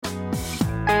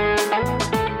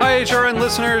HRN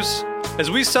listeners.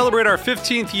 As we celebrate our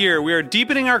 15th year, we are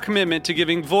deepening our commitment to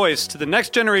giving voice to the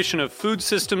next generation of food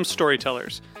systems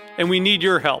storytellers, and we need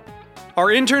your help. Our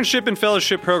internship and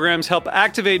fellowship programs help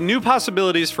activate new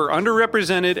possibilities for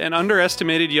underrepresented and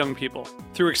underestimated young people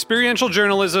through experiential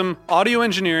journalism, audio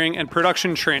engineering, and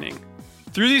production training.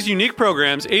 Through these unique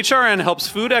programs, HRN helps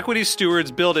food equity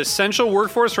stewards build essential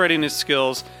workforce readiness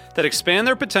skills that expand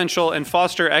their potential and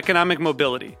foster economic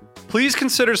mobility. Please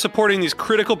consider supporting these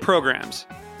critical programs.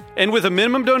 And with a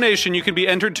minimum donation, you can be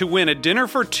entered to win a dinner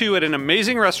for two at an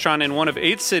amazing restaurant in one of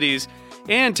 8 cities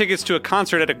and tickets to a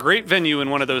concert at a great venue in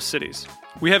one of those cities.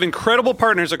 We have incredible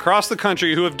partners across the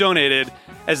country who have donated,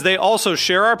 as they also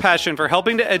share our passion for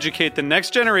helping to educate the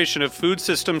next generation of food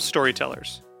systems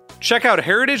storytellers. Check out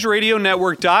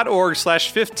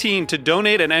heritageradionetwork.org/15 to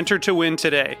donate and enter to win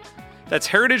today. That's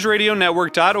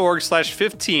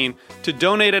heritageradionetwork.org/15 to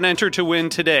donate and enter to win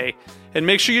today. And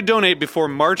make sure you donate before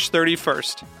March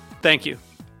 31st. Thank you.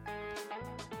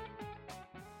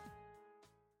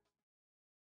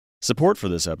 Support for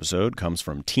this episode comes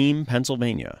from Team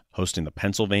Pennsylvania, hosting the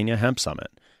Pennsylvania Hemp Summit,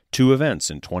 2 events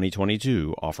in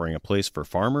 2022 offering a place for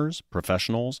farmers,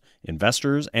 professionals,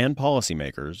 investors, and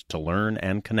policymakers to learn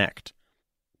and connect.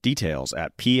 Details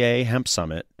at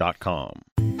pahempsummit.com.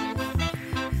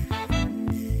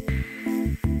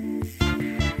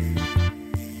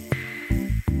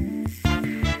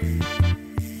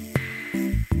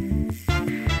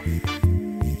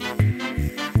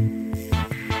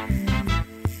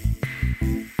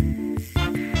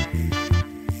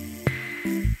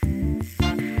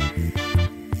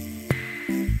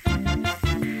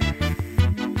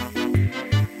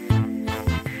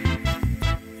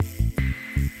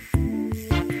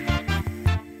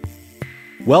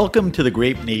 Welcome to the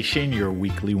Grape Nation, your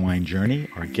weekly wine journey.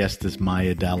 Our guest is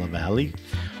Maya Dalla Valle.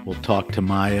 We'll talk to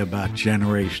Maya about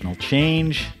generational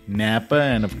change, Napa,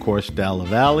 and of course Dalla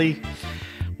Valle.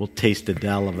 We'll taste the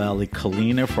Dalla Valle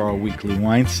Colina for our weekly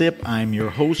wine sip. I'm your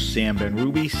host, Sam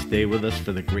Ben-Ruby. Stay with us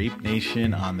for the Grape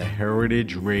Nation on the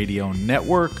Heritage Radio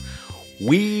Network.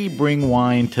 We bring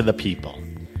wine to the people.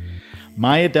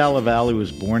 Maya Dalla Valle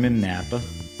was born in Napa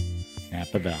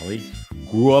Valley,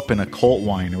 grew up in a cult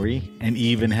winery, and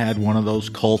even had one of those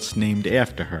cults named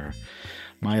after her.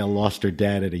 Maya lost her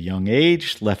dad at a young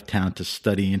age, left town to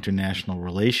study international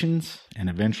relations, and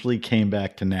eventually came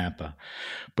back to Napa.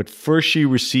 But first she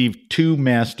received 2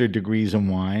 master degrees in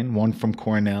wine, one from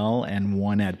Cornell and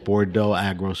one at Bordeaux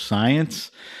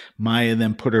Agroscience. Maya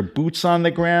then put her boots on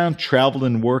the ground, traveled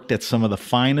and worked at some of the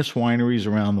finest wineries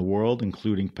around the world,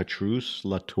 including Petrus,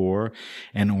 Latour,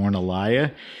 and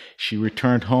Ornellaia. She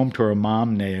returned home to her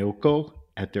mom, Naoko,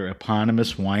 at their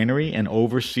eponymous winery and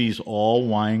oversees all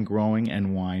wine growing and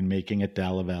winemaking at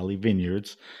Dalla Valle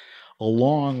Vineyards,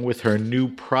 along with her new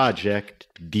project,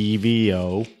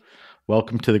 DVO.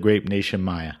 Welcome to the Grape Nation,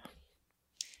 Maya.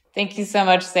 Thank you so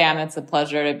much, Sam. It's a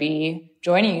pleasure to be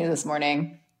joining you this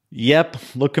morning. Yep,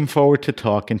 looking forward to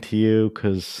talking to you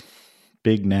because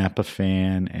big Napa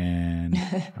fan and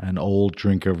an old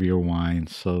drinker of your wine,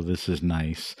 so this is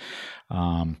nice.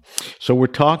 So we're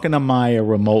talking to Maya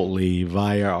remotely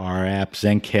via our app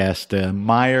Zencastr.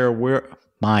 Maya,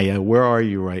 where are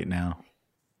you right now?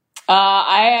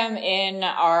 I am in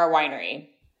our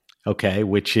winery. Okay,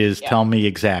 which is, Tell me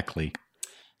exactly.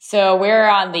 So we're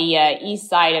on the east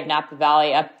side of Napa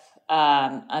Valley, up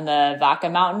on the Vaca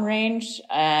Mountain Range,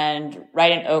 and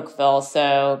right in Oakville,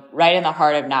 so right in the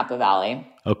heart of Napa Valley.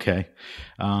 Okay.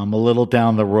 A little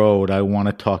down the road, I want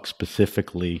to talk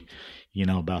specifically,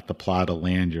 about the plot of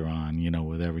land you're on,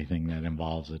 with everything that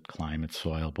involves it, climate,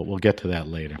 soil, but we'll get to that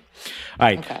later. All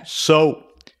right. Okay. So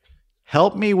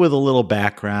help me with a little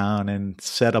background and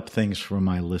set up things for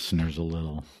my listeners a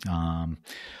little.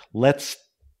 Let's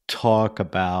talk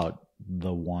about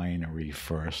the winery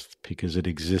first, because it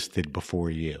existed before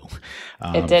you.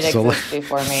 It did exist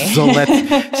before me. So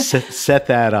let's set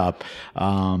that up.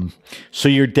 So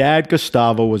your dad,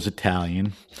 Gustavo, was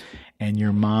Italian, and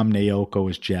your mom, Naoko,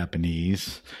 was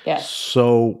Japanese. Yes.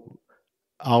 So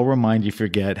I'll remind you, if you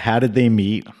forget, how did they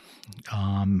meet?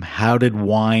 How did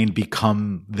wine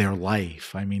become their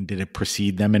life? I mean, did it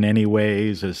precede them in any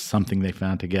ways as something they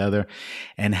found together?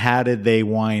 And how did they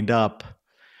wind up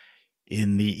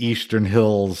in the eastern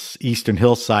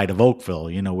hillside of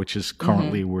Oakville, which is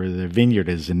currently where the vineyard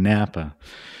is in Napa?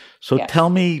 So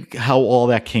Tell me how all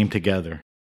that came together.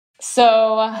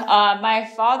 So my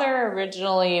father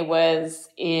originally was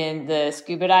in the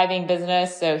scuba diving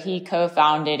business. So he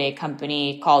co-founded a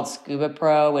company called Scuba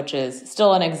Pro, which is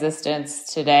still in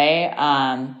existence today.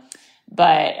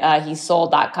 But he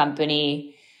sold that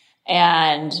company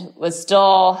and was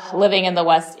still living in the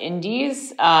West Indies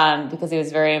because he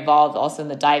was very involved also in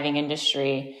the diving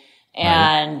industry.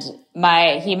 And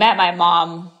he met my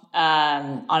mom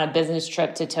on a business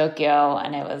trip to Tokyo,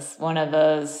 and it was one of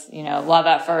those, love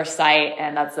at first sight,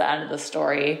 and that's the end of the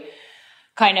story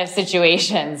kind of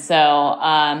situation. So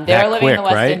they were living in the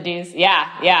West Indies.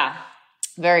 Yeah,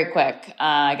 very quick.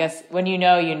 I guess when you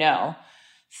know, you know.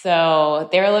 So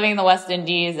they were living in the West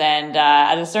Indies, and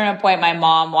at a certain point, my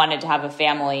mom wanted to have a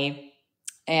family,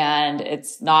 and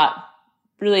it's not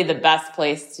really the best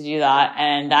place to do that.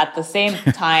 And at the same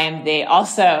time, they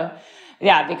also,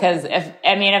 because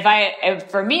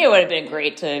for me, it would have been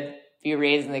great to be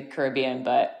raised in the Caribbean,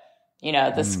 but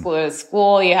the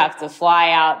school, you have to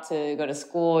fly out to go to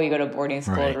school. You go to boarding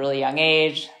school at a really young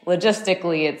age.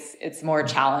 Logistically, it's more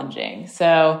challenging.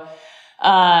 So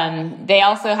they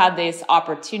also had this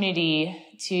opportunity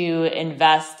to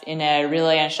invest in a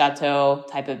relais and chateau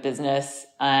type of business,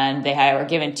 and they were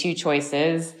given two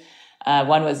choices.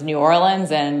 One was New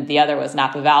Orleans, and the other was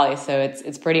Napa Valley. So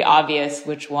it's pretty obvious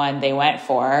which one they went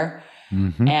for,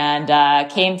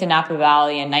 and came to Napa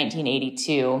Valley in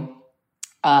 1982.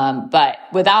 But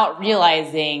without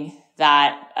realizing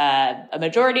that a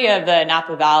majority of the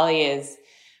Napa Valley is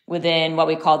within what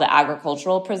we call the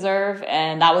agricultural preserve,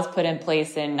 and that was put in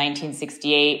place in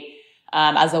 1968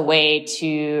 as a way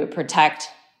to protect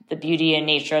the beauty and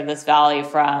nature of this valley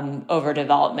from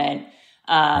overdevelopment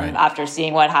after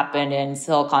seeing what happened in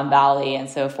Silicon Valley and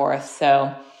so forth.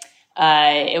 So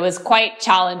it was quite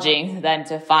challenging then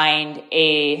to find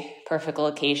a perfect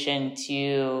location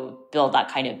to build that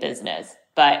kind of business.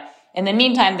 But in the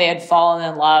meantime, they had fallen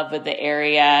in love with the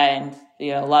area and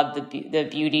loved the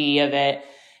beauty of it.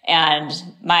 And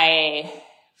my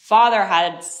father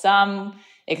had some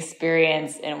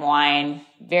experience in wine,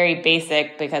 very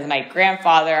basic, because my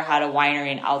grandfather had a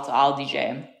winery in Alto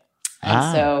Adige.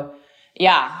 And so,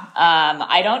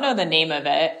 I don't know the name of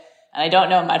it, and I don't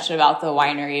know much about the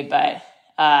winery, but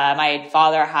my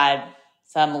father had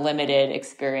some limited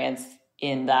experience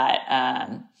in that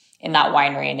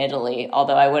winery in Italy,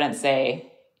 although I wouldn't say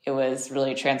it was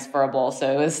really transferable.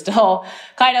 So it was still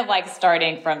kind of like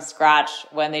starting from scratch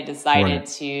when they decided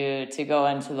to go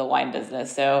into the wine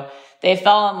business. So they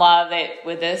fell in love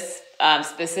with this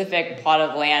specific plot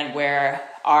of land where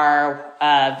our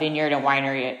vineyard and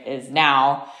winery is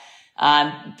now,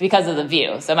 because of the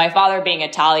view. So my father, being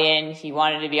Italian, he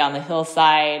wanted to be on the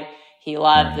hillside. He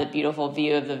loved the beautiful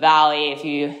view of the valley. If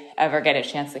you ever get a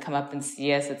chance to come up and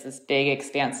see us, it's this big,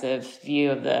 expansive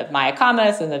view of the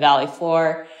Mayacamas and the valley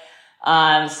floor.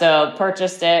 So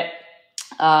purchased it.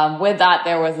 With that,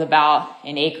 there was about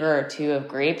an acre or two of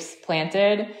grapes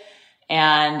planted,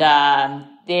 and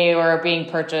they were being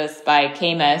purchased by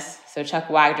Camus. So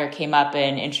Chuck Wagner came up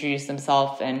and introduced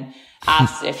himself and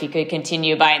asked if he could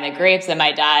continue buying the grapes. And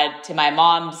my dad, to my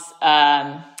mom's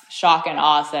shock and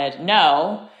awe, said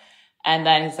no. And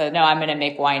then he said, no, I'm going to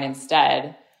make wine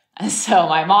instead. And so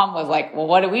my mom was like, well,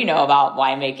 what do we know about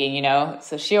winemaking,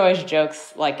 So she always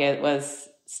jokes like it was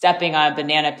stepping on a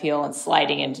banana peel and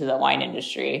sliding into the wine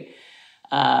industry.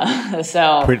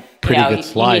 So pretty good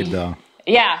slide, though.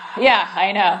 Yeah,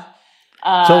 I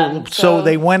know. So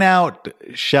they went out,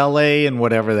 chalet and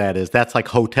whatever that is. That's like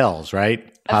hotels, right?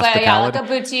 Like a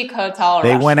boutique hotel.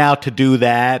 They went out to do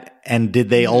that, and did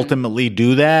they ultimately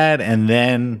do that and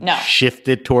then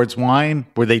shifted towards wine?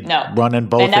 Were they running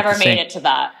both? They never made it to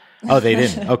that. Oh, they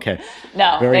didn't? Okay.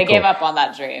 No, they gave up on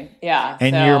that dream. Yeah.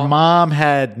 And your mom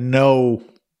had no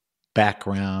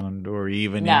background or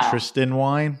even interest in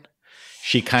wine?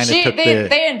 She kind of took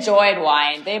they enjoyed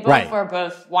wine. They both were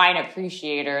both wine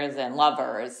appreciators and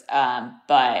lovers,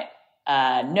 but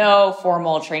no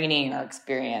formal training or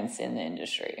experience in the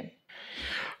industry.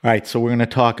 All right, so we're going to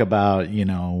talk about,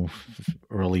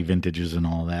 early vintages and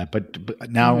all that. But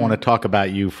now I want to talk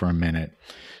about you for a minute.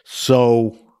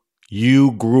 So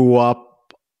you grew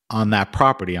up on that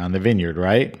property, on the vineyard,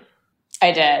 right?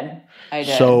 I did.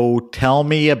 So tell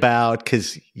me about,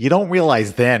 because you don't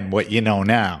realize then what you know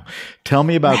now. Tell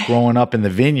me about growing up in the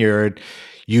vineyard.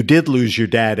 You did lose your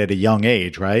dad at a young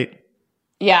age, right?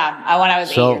 Yeah, when I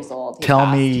was 8 years old. Tell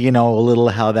me, a little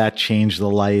how that changed the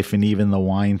life and even the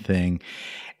wine thing.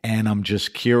 And I'm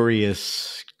just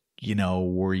curious,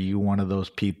 were you one of those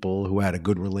people who had a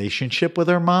good relationship with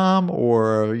her mom,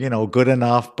 or, good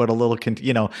enough, but a little,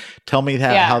 tell me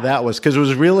how that was. Because it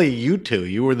was really you two.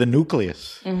 You were the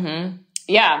nucleus. Mm-hmm.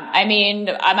 Yeah. I mean,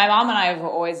 my mom and I have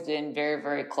always been very,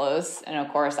 very close. And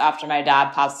of course, after my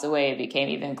dad passed away, it became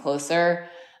even closer.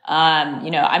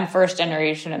 I'm first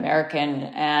generation American,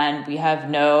 and we have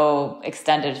no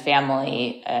extended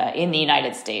family in the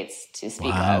United States to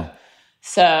speak of.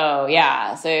 So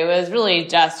yeah, so it was really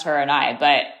just her and I.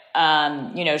 But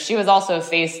she was also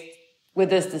faced with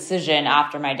this decision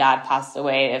after my dad passed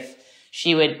away if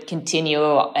she would continue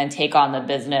and take on the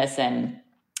business and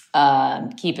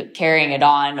keep carrying it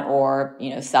on, or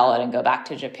sell it and go back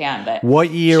to Japan. But what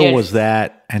year was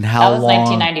that, and how long? That was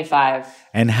 1995.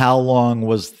 And how long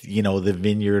was the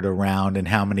vineyard around, and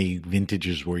how many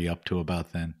vintages were you up to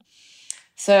about then?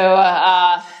 So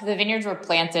the vineyards were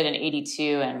planted in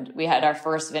 82, and we had our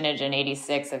first vintage in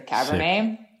 86 of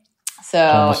Cabernet.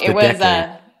 So it was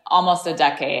almost a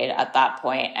decade at that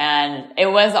point. And it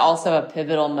was also a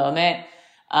pivotal moment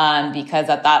because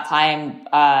at that time,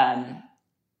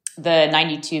 the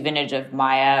 92 vintage of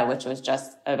Maya, which was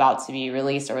just about to be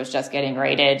released or was just getting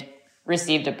rated,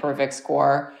 received a perfect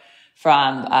score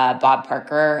from Bob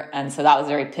Parker. And so that was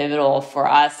very pivotal for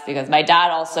us because my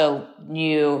dad also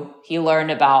he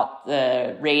learned about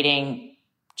the rating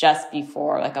just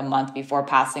before, like a month before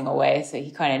passing away. So he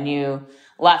kind of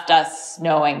left us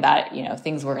knowing that,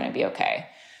 things were going to be okay.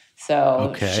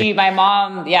 So my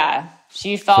mom,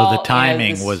 she felt. So the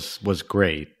timing was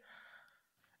great.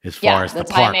 As far as the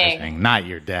Parker thing, not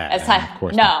your dad. Of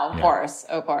course.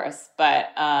 But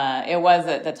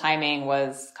the timing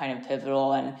was kind of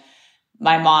pivotal. And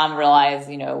my mom realized,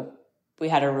 we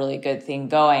had a really good thing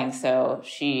going. So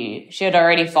she had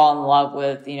already fallen in love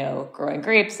with, growing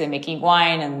grapes and making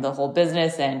wine and the whole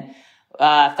business, and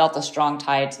felt a strong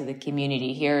tie to the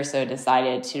community here. So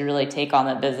decided to really take on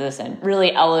the business and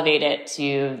really elevate it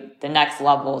to the next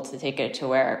level to take it to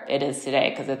where it is today.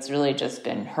 Because it's really just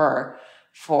been her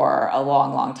for a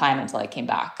long, long time until I came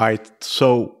back. All right.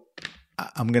 So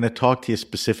I'm going to talk to you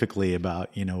specifically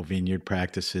about, vineyard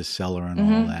practices, cellar, and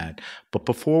all that. But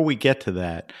before we get to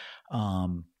that,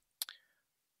 the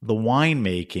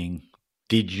winemaking,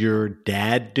 did your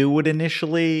dad do it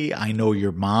initially? I know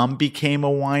your mom became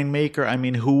a winemaker. I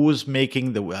mean, who was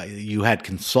making you had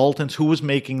consultants. Who was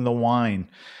making the wine,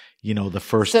 the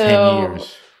first 10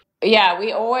 years? Yeah,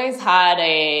 we always had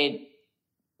an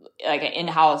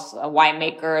in-house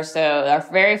winemaker. So our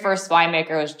very first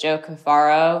winemaker was Joe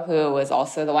Cafaro, who was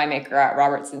also the winemaker at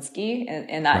Robert Sinsky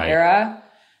in that era.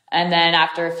 And then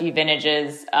after a few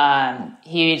vintages,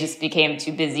 he just became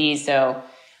too busy. So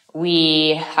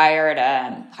we hired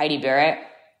Heidi Barrett,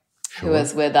 who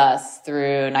was with us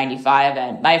through 95.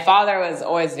 And my father was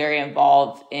always very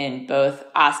involved in both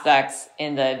aspects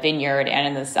in the vineyard and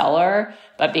in the cellar.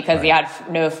 But because he had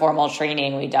no formal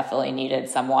training, we definitely needed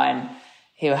someone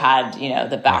who had,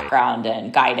 the background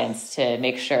and guidance to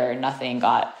make sure nothing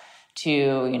got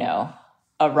too,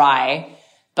 awry.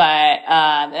 But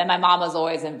and my mom was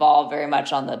always involved very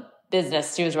much on the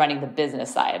business. She was running the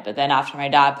business side. But then after my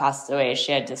dad passed away,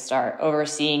 she had to start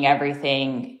overseeing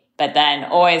everything. But then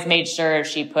always made sure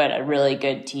she put a really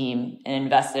good team and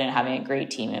invested in having a great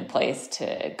team in place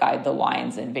to guide the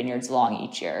wines and vineyards along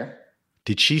each year.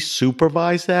 Did she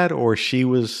supervise that, or she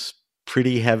was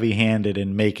pretty heavy-handed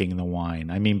in making the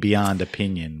wine? I mean, beyond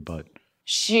opinion, but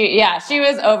she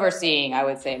was overseeing, I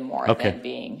would say, more than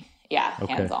being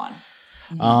hands-on.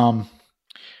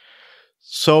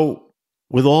 So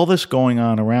with all this going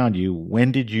on around you,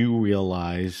 when did you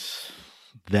realize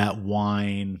that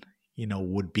wine,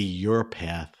 would be your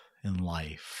path in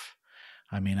life?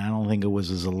 I mean, I don't think it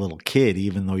was as a little kid,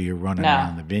 even though you're running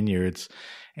around the vineyards.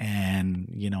 And,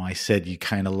 I said you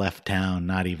kind of left town,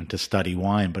 not even to study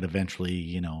wine, but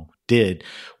eventually, did.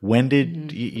 When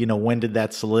did, when did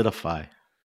that solidify?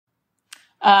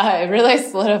 It really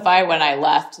solidified when I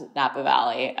left Napa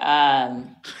Valley.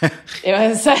 It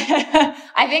was,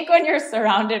 I think when you're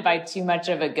surrounded by too much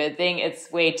of a good thing,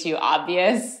 it's way too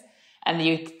obvious. And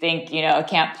you think,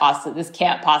 this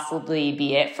can't possibly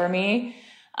be it for me.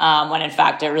 When in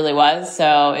fact it really was.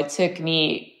 So it took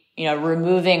me,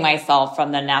 removing myself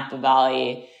from the Napa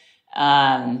Valley.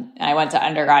 I went to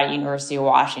undergrad at University of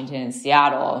Washington in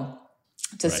Seattle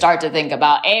to start to think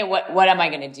about, A, what am I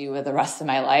going to do with the rest of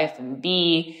my life? And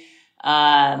B,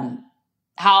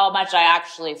 how much I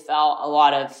actually felt a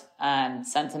lot of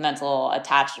sentimental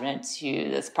attachment to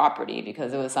this property,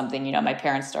 because it was something, my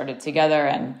parents started together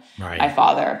and my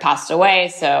father passed away.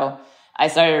 So I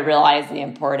started to realize the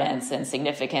importance and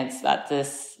significance that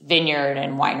this vineyard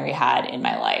and winery had in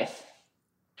my life.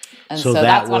 And so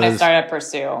that's when I started to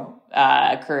pursue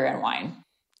a career in wine.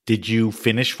 Did you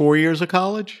finish 4 years of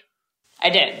college? I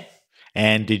did.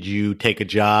 And did you take a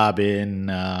job in,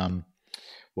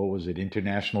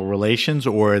 international relations,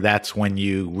 or that's when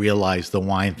you realized the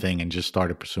wine thing and just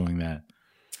started pursuing that?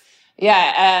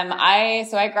 Yeah,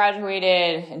 I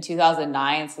graduated in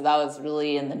 2009, so that was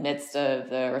really in the midst of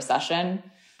the recession.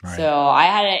 Right. So I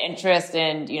had an interest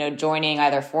in, joining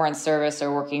either foreign service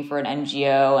or working for an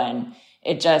NGO, and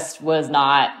it just was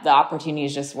not, the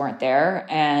opportunities just weren't there.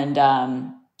 And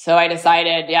so I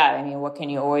decided, what can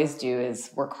you always do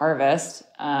is work harvest,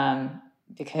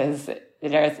 because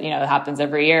there's, it happens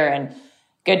every year, and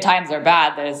good times or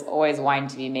bad, there's always wine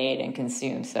to be made and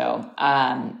consumed. So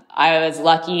I was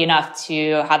lucky enough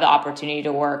to have the opportunity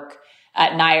to work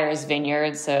at Nyers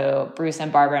Vineyard. So Bruce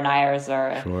and Barbara Nyers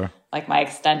are like my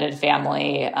extended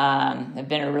family. Have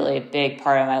been a really big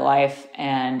part of my life,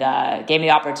 and gave me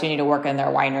the opportunity to work in their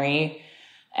winery.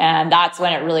 And that's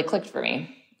when it really clicked for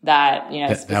me that,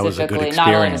 specifically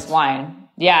not only just wine.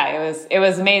 Yeah, it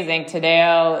was amazing.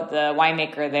 Tadeo, the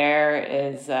winemaker there,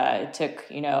 it took,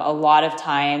 a lot of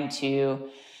time to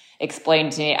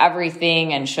explain to me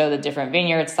everything and show the different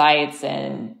vineyard sites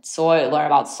and learn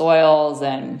about soils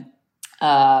and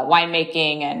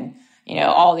winemaking and,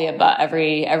 all the above,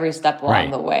 every step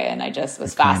along the way. And I just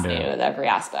was fascinated with every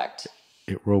aspect.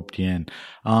 It roped you in.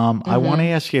 I want to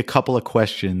ask you a couple of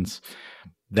questions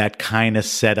that kind of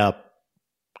set up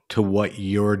to what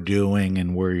you're doing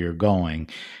and where you're going.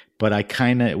 But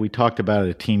we talked about it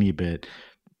a teeny bit.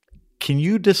 Can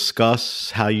you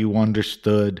discuss how you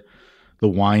understood the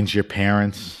wines your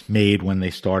parents made when they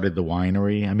started the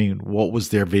winery? I mean, what was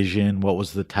their vision? What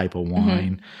was the type of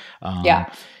wine?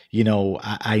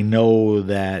 I know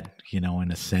that, in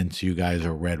a sense, you guys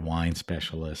are red wine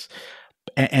specialists.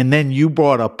 And then you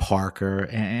brought up Parker.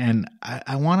 And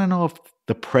I want to know if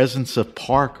the presence of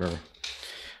Parker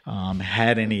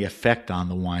had any effect on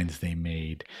the wines they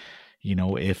made,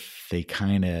 if they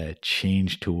kind of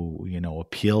changed to,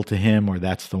 appeal to him, or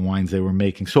that's the wines they were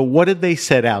making. So what did they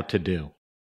set out to do?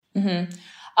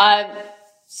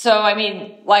 So,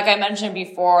 like I mentioned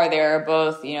before, they're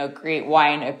both, great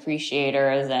wine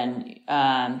appreciators and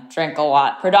drank a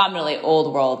lot, predominantly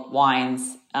old world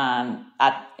wines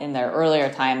in their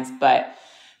earlier times. But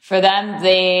for them,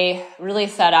 they really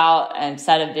set out and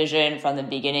set a vision from the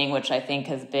beginning, which I think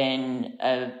has been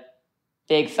a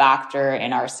big factor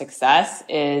in our success,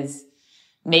 is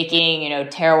making,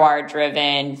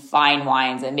 terroir-driven fine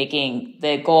wines, and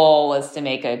the goal was to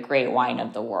make a great wine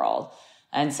of the world.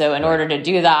 And so in order to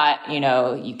do that,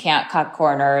 you can't cut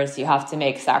corners, you have to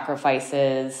make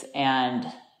sacrifices and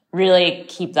really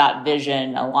keep that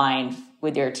vision aligned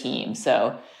with your team.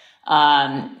 So,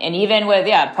 and even with,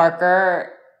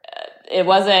 Parker,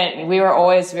 we were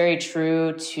always very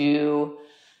true to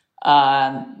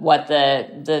what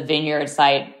the vineyard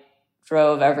site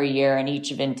drove every year in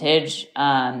each vintage.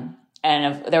 And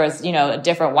there was,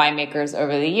 different winemakers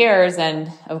over the years.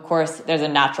 And of course, there's a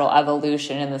natural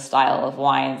evolution in the style of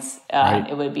wines.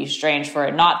 It would be strange for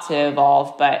it not to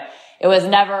evolve, but it was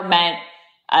never meant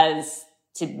as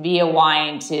to be a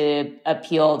wine to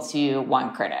appeal to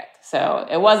one critic. So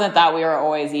it wasn't that we were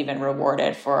always even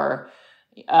rewarded for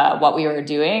what we were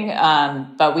doing.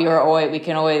 But we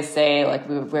can always say, like,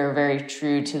 we were very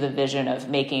true to the vision of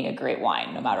making a great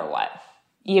wine, no matter what,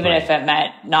 even if it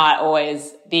meant not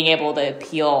always being able to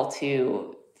appeal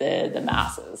to the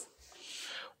masses.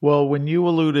 Well, when you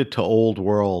alluded to Old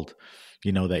World,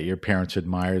 that your parents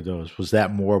admired those, was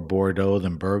that more Bordeaux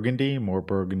than Burgundy, more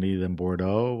Burgundy than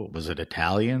Bordeaux? Was it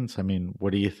Italians?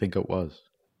 What do you think it was?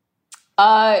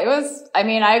 It was,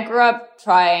 I grew up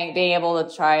being able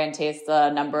to try and taste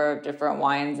a number of different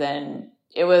wines, and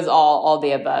it was all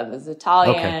the above. It was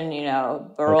Italian,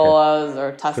 Barolos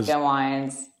or Tuscan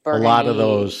wines, Burgundy, a lot of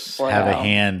those Bordeaux. Have a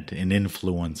hand in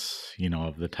influence,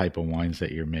 of the type of wines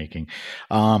that you're making.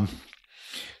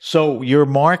 So your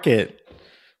market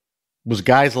was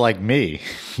guys like me,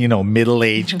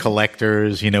 middle-aged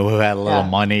collectors, who had a little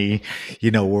money,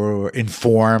 were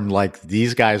informed, like,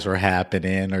 these guys are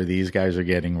happening or these guys are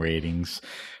getting ratings.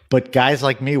 But guys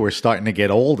like me were starting to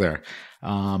get older.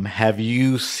 Have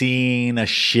you seen a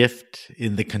shift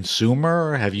in the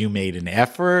consumer? Have you made an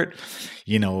effort?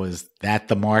 Is that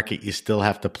the market you still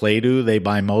have to play to? They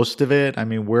buy most of it.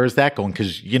 Where's that going?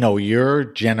 Because, you're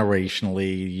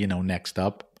generationally, next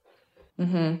up.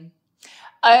 Mm-hmm.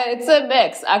 It's a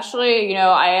mix. Actually,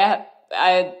 I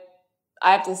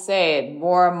have to say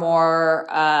more and more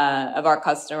of our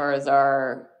customers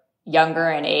are younger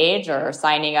in age, or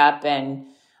signing up and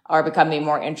are becoming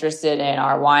more interested in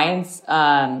our wines,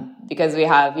 because we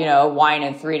have, wine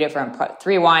in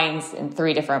three wines in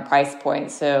three different price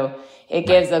points. So it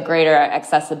gives a greater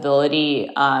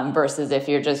accessibility versus if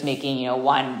you're just making,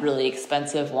 one really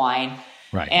expensive wine.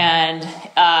 Right. And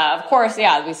of course,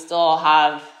 we still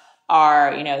have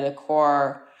our, the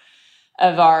core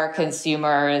of our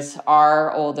consumers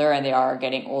are older and they are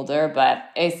getting older, but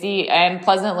I'm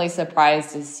pleasantly surprised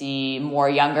to see more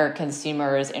younger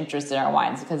consumers interested in our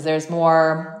wines because they have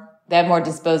more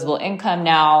disposable income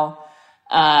now.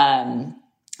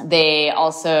 They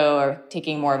also are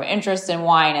taking more of an interest in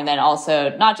wine, and then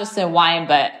also not just in wine,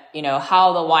 but,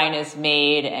 how the wine is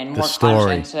made and more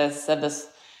conscientious of this.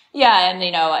 Yeah. And,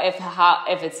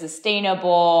 if it's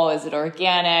sustainable, is it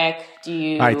organic? Do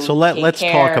you All right. So let's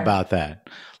talk about that.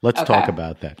 Let's talk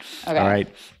about that. Okay. All right.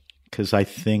 Because I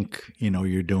think,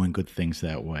 you're doing good things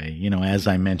that way. As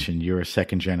I mentioned, you're a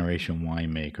second generation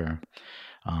winemaker.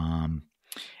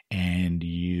 And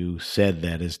you said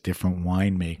that as different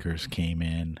winemakers came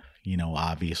in,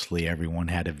 obviously everyone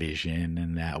had a vision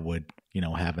and that would,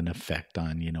 have an effect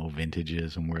on,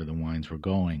 vintages and where the wines were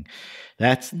going.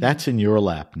 That's in your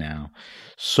lap now.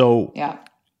 So yeah.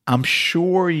 I'm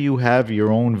sure you have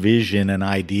your own vision and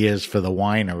ideas for the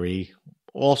winery,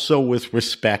 also with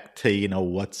respect to,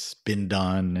 what's been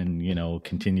done and,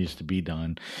 continues to be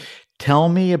done. Tell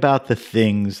me about the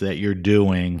things that you're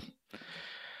doing.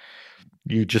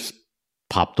 You just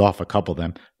popped off a couple of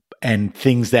them, and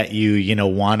things that you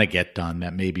want to get done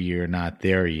that maybe you're not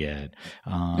there yet.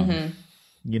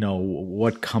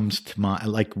 What comes to mind?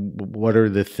 Like, what are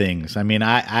the things? I mean,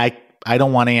 I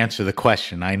don't want to answer the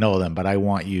question. I know them, but I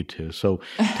want you to. So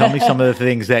tell me some of the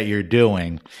things that you're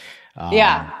doing.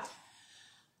 So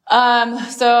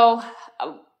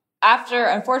after,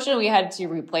 unfortunately, we had to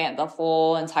replant the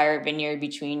whole entire vineyard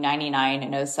between 99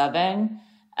 and 07.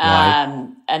 Right.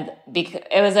 And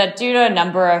it was due to a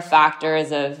number of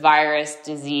factors of virus,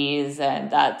 disease, and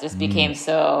that just became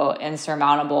so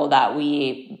insurmountable that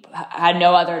we had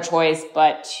no other choice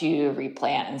but to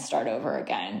replant and start over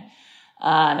again.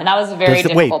 And that was a very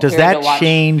difficult period to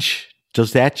watch.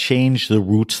 Does that change the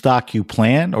rootstock you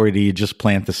plant, or do you just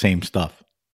plant the same stuff?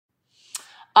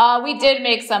 We did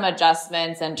make some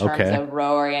adjustments in terms of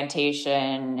row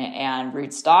orientation and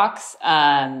rootstocks.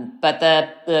 But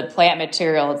the plant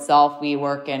material itself, we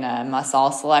work in a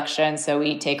muscle selection. So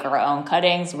we take our own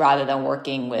cuttings rather than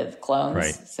working with clones.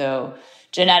 Right. So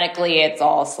genetically, it's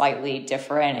all slightly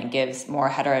different and gives more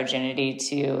heterogeneity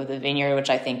to the vineyard, which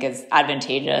I think is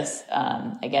advantageous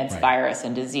against virus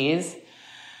and disease.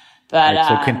 But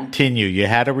so continue. You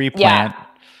had to replant. Yeah.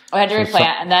 I had to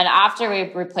replant. And then after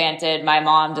we replanted, my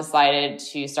mom decided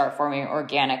to start farming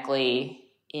organically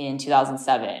in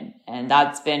 2007. And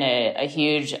that's been a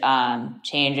huge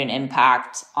change and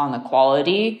impact on the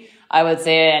quality, I would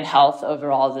say, and health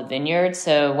overall of the vineyard.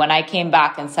 So when I came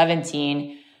back in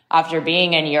 2017, after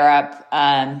being in Europe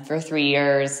for 3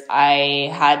 years, I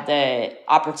had the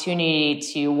opportunity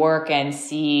to work and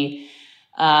see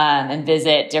and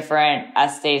visit different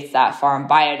estates that farm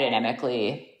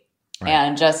biodynamically. Right.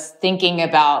 And just thinking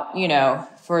about,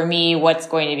 for me, what's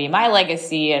going to be my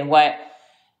legacy and what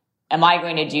am I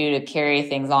going to do to carry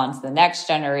things on to the next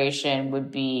generation would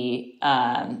be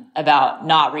about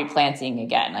not replanting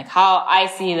again. Like how I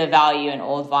see the value in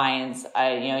old vines.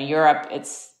 Europe,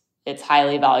 it's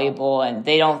highly valuable, and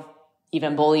they don't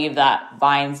even believe that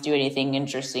vines do anything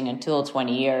interesting until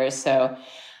 20 years. So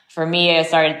for me, I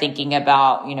started thinking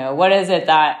about, what is it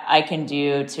that I can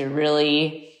do to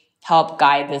really help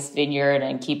guide this vineyard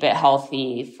and keep it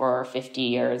healthy for 50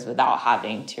 years without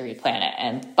having to replant it.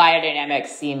 And biodynamics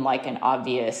seemed like an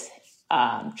obvious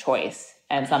choice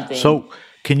and something. So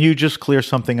can you just clear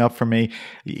something up for me?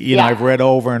 I've read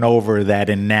over and over that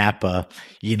in Napa,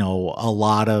 a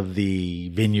lot of the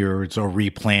vineyards are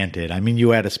replanted. I mean,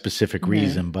 you had a specific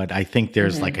reason, but I think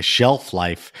there's like a shelf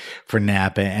life for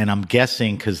Napa. And I'm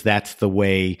guessing because that's the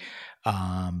way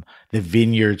the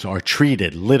vineyards are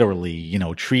treated, literally,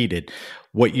 treated.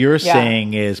 What you're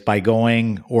saying is by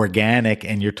going organic,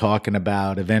 and you're talking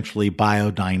about eventually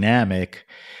biodynamic,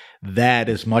 that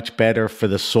is much better for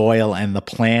the soil and the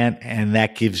plant, and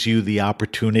that gives you the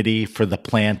opportunity for the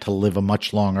plant to live a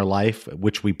much longer life,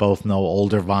 which we both know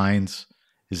older vines.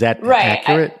 Is that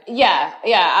accurate? Yeah,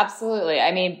 absolutely.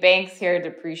 I mean, banks here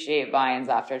depreciate vines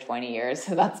after 20 years.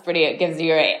 So it gives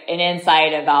you an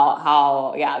insight about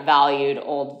how, valued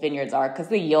old vineyards are, because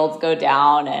the yields go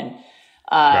down and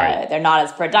they're not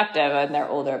as productive and they're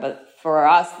older. But for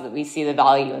us, we see the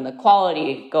value in the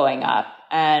quality going up.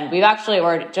 And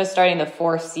we're just starting the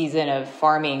 4th season of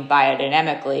farming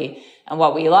biodynamically. And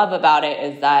what we love about it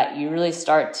is that you really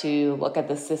start to look at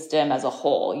the system as a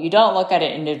whole. You don't look at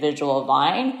an individual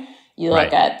vine. You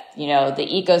look at, the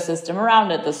ecosystem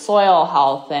around it, the soil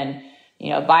health and,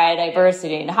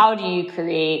 biodiversity. And how do you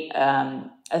create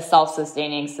a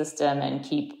self-sustaining system and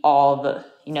keep all the,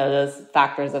 those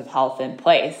factors of health in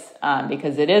place?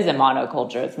 Because it is a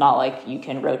monoculture. It's not like you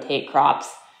can rotate crops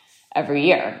every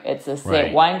year. It's the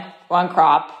same Right. one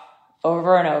crop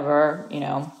over and over,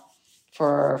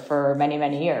 for many,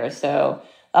 many years. So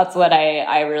that's what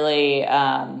I really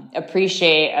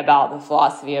appreciate about the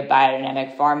philosophy of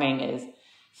biodynamic farming, is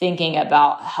thinking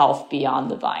about health beyond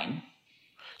the vine.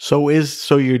 So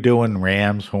you're doing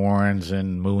ram's horns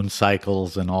and moon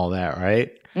cycles and all that,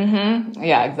 right? Mm-hmm.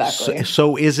 Yeah, exactly.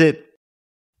 So is it,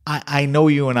 I know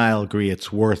you and I'll agree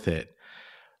it's worth it,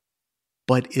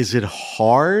 but is it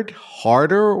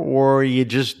harder, or you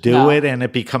just do it and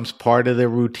it becomes part of the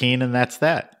routine and that's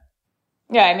that?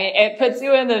 Yeah, I mean, it puts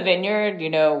you in the vineyard,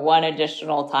 one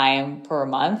additional time per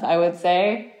month, I would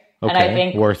say. Okay, and I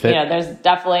think, worth it. There's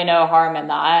definitely no harm in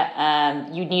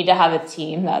that. You need to have a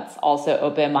team that's also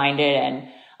open-minded and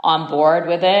on board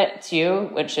with it too,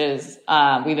 which is,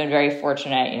 we've been very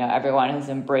fortunate. Everyone has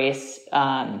embraced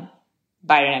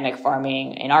biodynamic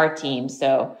farming in our team.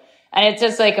 So, and it's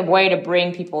just like a way to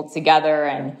bring people together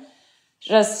and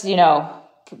just,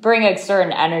 bring a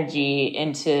certain energy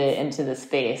into the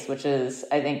space, which is,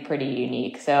 I think, pretty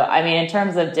unique. So, I mean, in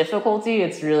terms of difficulty,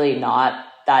 it's really not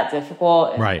that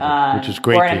difficult. Right, which is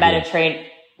great. We're in a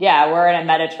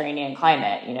Mediterranean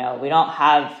climate. We don't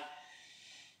have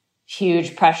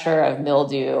huge pressure of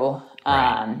mildew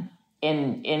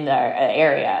in the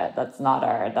area. That's not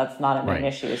a main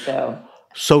issue.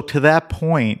 So to that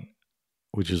point,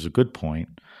 which is a good point,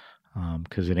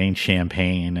 because it ain't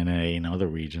Champagne and it ain't other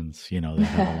regions, that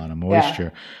have a lot of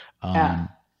moisture.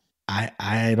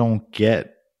 I don't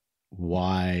get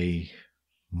why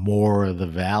more of the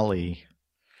Valley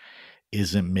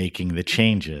isn't making the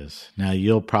changes. Now,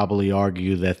 you'll probably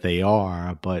argue that they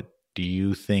are, but do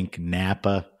you think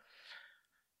Napa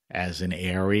as an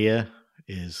area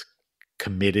is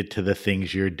committed to the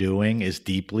things you're doing as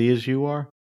deeply as you are?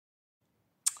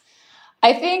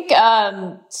 I think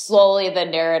slowly the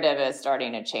narrative is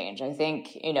starting to change. I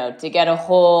think, to get a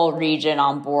whole region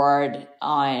on board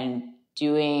on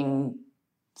doing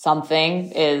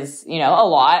something is, a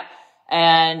lot.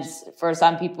 And for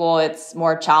some people, it's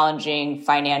more challenging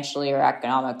financially or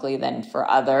economically than for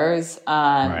others.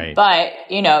 But,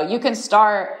 you can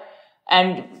start,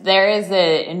 and there is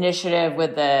an initiative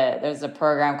there's a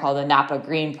program called the Napa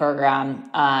Green Program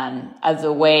as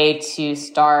a way to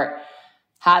start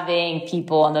having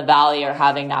people in the Valley or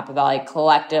having Napa Valley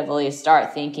collectively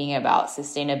start thinking about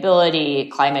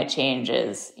sustainability. Climate change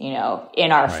is, in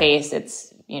our face.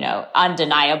 It's,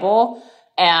 undeniable.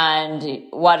 And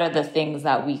what are the things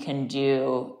that we can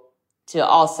do to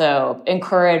also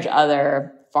encourage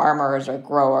other farmers or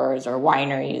growers or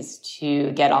wineries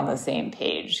to get on the same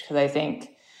page? Because I think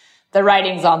the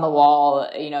writing's on the wall.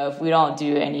 If we don't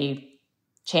do any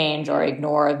change or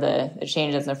ignore the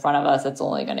changes in front of us, it's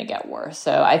only going to get worse.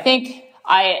 So I think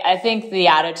the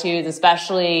attitudes,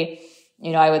 especially,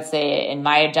 I would say in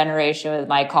my generation with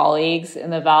my colleagues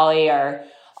in the Valley, are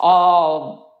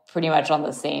all pretty much on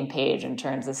the same page in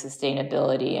terms of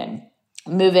sustainability and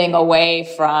moving away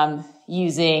from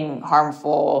using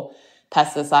harmful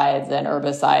pesticides and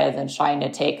herbicides and trying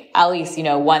to take at least,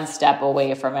 one step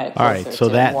away from it. All right. So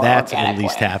that's at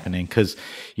least happening. Cause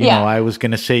I was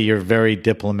going to say you're very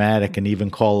diplomatic and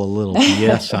even call a little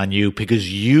BS on you,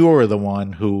 because you are the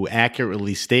one who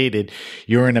accurately stated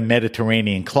you're in a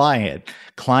Mediterranean climate,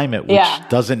 which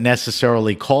doesn't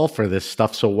necessarily call for this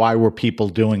stuff. So why were people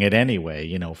doing it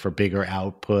anyway? For bigger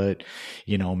output,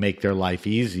 make their life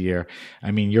easier.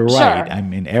 I mean, you're right. I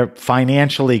mean,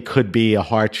 financially could be a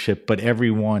hardship, but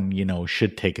everyone,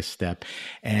 should take a step.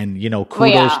 And,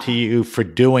 kudos to you for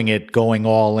doing it, going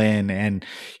all in. And,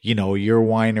 your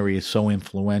winery is so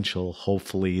influential,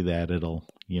 hopefully that it'll,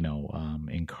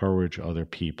 encourage other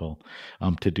people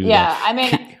to do that. Yeah, I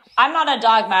mean, I'm not a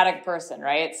dogmatic person,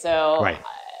 right? So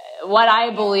what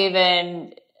I believe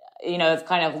in, is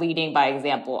kind of leading by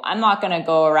example. I'm not going to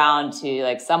go around to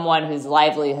like someone whose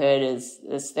livelihood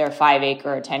is their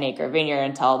 5-acre or 10-acre vineyard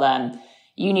and tell them,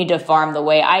 you need to farm the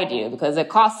way I do, because it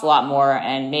costs a lot more.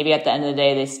 And maybe at the end of the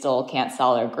day, they still can't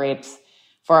sell their grapes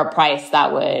for a price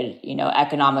that would,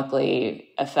 economically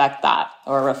affect that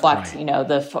or reflect,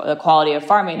 the quality of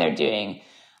farming they're doing.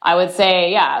 I would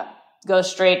say, go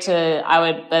straight to,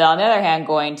 but on the other hand,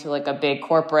 going to like a big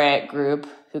corporate group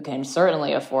who can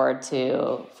certainly afford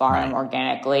to farm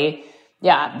organically,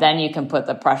 then you can put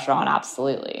the pressure on,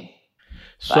 absolutely.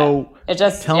 So it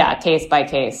just, case by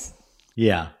case.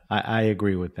 Yeah, I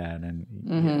agree with that.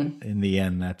 And in the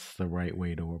end, that's the right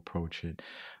way to approach it.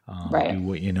 Do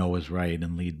what you know is right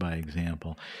and lead by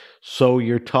example. So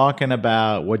you're talking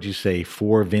about, what'd you say,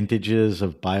 4 vintages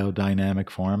of biodynamic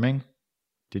farming?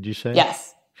 Did you say?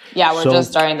 Yes. Yeah, we're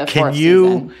just starting the 4th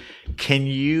season. Can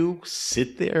you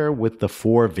sit there with the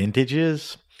 4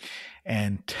 vintages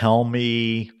and tell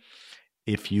me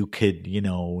if you could,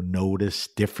 notice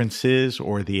differences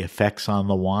or the effects on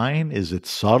the wine. Is it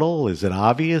subtle? Is it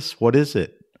obvious? What is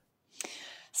it?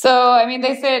 So, I mean,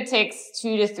 they say it takes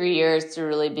 2 to 3 years to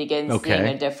really begin seeing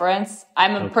a difference.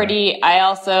 I'm pretty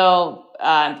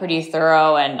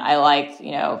thorough, and I like,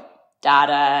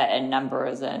 data and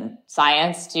numbers and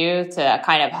science too, to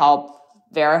kind of help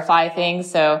verify things.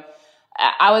 So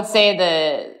I would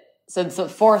say since the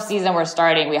fourth season we're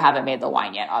starting, we haven't made the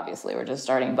wine yet. Obviously, we're just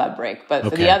starting bud break. But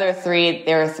for the other three,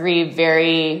 there are three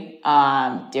very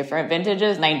different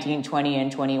vintages, 19, 20,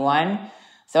 and 21.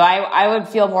 So I would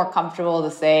feel more comfortable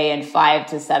to say in 5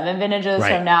 to 7 vintages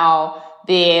from now,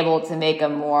 be able to make a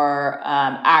more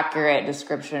accurate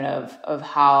description of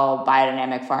how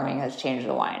biodynamic farming has changed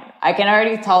the wine. I can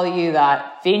already tell you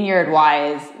that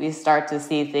vineyard-wise, we start to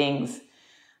see things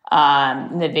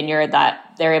in the vineyard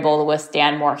that they're able to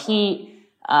withstand more heat.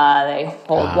 They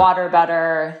hold water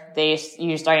better.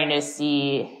 You're starting to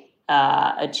see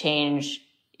a change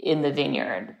in the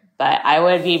vineyard. But I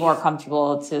would be more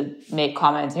comfortable to make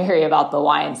commentary about the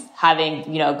wines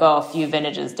having, go a few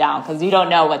vintages down, because you don't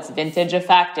know what's vintage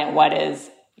effect and what is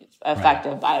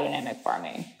effective biodynamic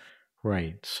farming.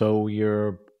 Right. So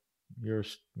you're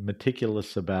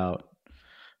meticulous about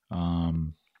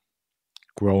growing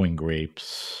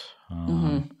grapes.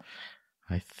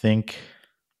 I think,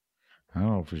 I don't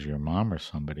know if it was your mom or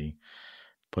somebody,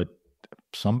 but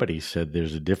somebody said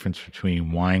there's a difference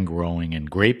between wine growing and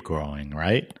grape growing,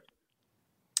 right?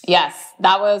 Yes,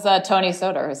 that was Tony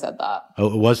Soder who said that.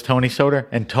 Oh, it was Tony Soder?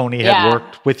 And Tony had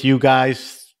worked with you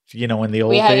guys, in the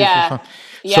old days or something?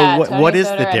 Yeah, so what is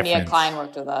the difference? And Mia Klein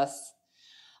worked with us.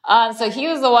 So he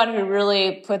was the one who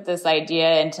really put this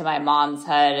idea into my mom's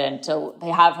head, and to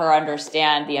have her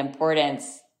understand the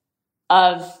importance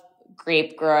of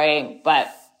grape growing, but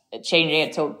changing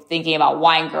it to thinking about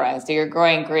wine growing. So you're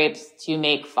growing grapes to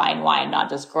make fine wine, not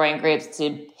just growing grapes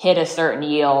to hit a certain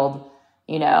yield,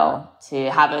 to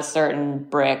have a certain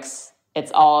brix.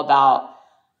 It's all about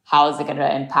how is it going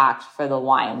to impact for the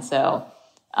wine. So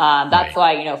that's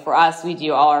why, for us, we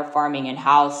do all our farming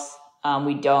in-house.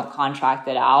 We don't contract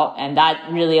it out. And that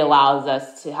really allows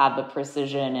us to have the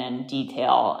precision and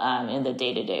detail in the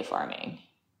day-to-day farming.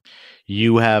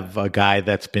 You have a guy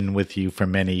that's been with you for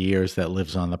many years that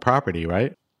lives on the property,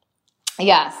 right?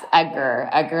 Yes, Edgar.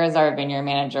 Edgar is our vineyard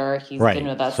manager. He's been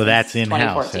with us since 2014. So that's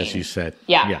in-house, as you said.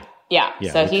 Yeah.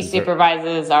 So he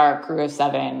supervises our crew of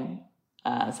seven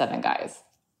guys.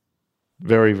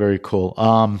 Very, very cool.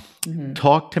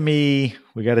 Talk to me,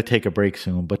 we got to take a break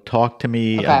soon, but talk to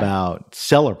me about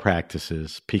cellar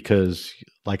practices, because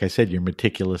like I said, you're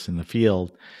meticulous in the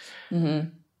field.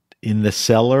 In the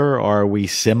cellar, are we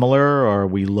similar? Are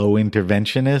we low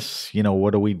interventionists?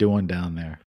 What are we doing down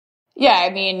there? Yeah, I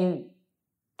mean,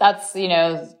 that's,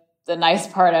 the nice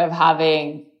part of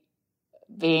being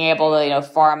able to,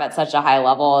 farm at such a high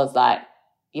level is that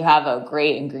you have a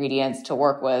great ingredients to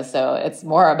work with. So it's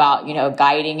more about,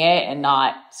 guiding it and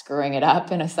not screwing it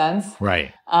up in a sense.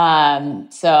 Right.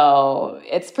 So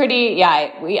it's pretty,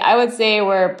 I would say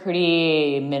we're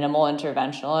pretty minimal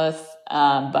interventionalists.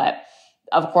 But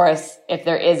of course, if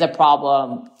there is a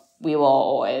problem, we will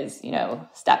always,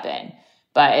 step in.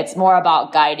 But it's more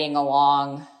about guiding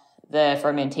along the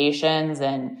fermentations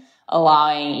and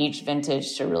allowing each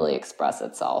vintage to really express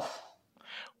itself.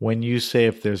 When you say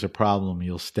if there's a problem,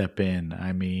 you'll step in,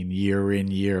 I mean, year in,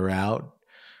 year out,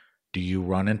 do you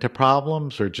run into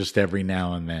problems or just every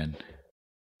now and then?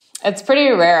 It's pretty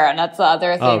rare. And that's the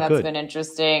other thing that's been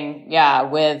interesting. Yeah,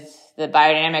 with the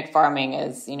biodynamic farming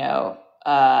is,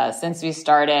 since we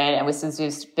started and since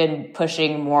we've been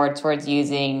pushing more towards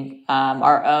using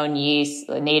our own yeast,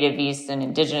 native yeast and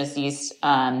indigenous yeast,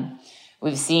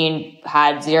 we've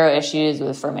had zero issues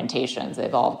with fermentations.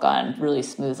 They've all gone really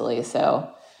smoothly. So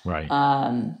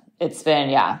it's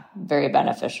been, very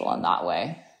beneficial in that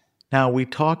way. Now, we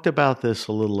talked about this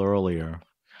a little earlier,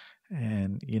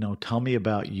 and, tell me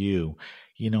about you.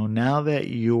 Now that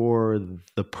you're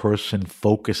the person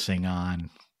focusing on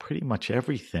pretty much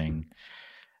everything,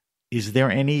 is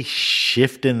there any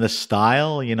shift in the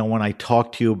style? When I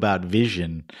talk to you about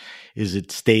vision, is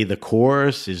it stay the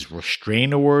course? Is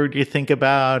restrain a word you think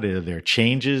about? Are there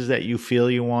changes that you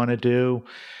feel you want to do?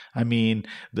 I mean,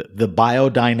 the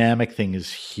biodynamic thing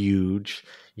is huge,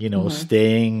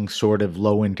 staying sort of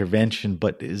low intervention,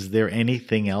 but is there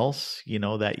anything else,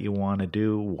 that you want to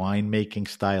do winemaking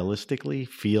stylistically,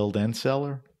 field and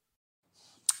cellar?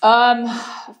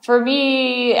 For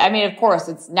me, I mean, of course,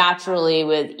 it's naturally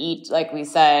with each, like we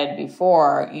said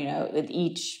before, with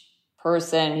each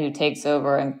person who takes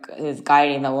over and is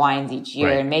guiding the wines each year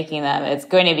Right. and making them, it's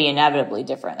going to be inevitably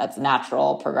different. That's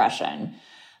natural progression.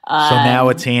 So now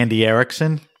it's Andy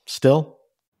Erickson still?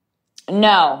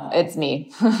 No, it's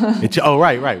me. It's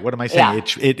right. What am I saying?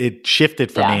 Yeah. It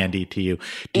shifted from Andy to you.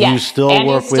 Do Yeah. you still Andy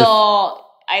work with?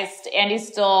 Andy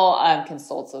still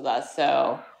consults with us.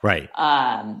 So Right.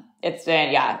 it's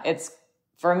been it's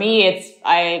for me.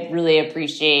 I really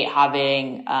appreciate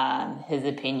having his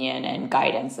opinion and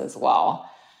guidance as well.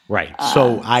 Right.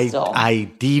 So still.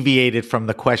 I deviated from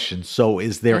the question. So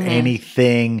is there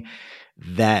anything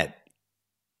that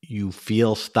you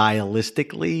feel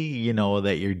stylistically,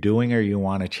 that you're doing or you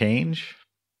want to change?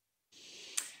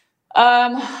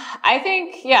 I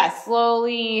think,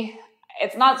 slowly.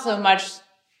 It's not so much,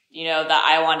 that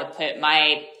I want to put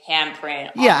my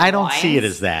handprint on I don't wines, see it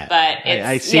as that. But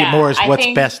I see it more as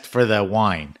what's best for the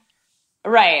wine.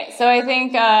 Right. So I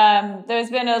think there's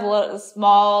been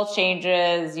small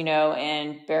changes,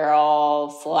 in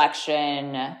barrel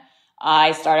selection.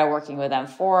 I started working with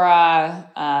Amphora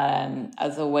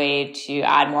as a way to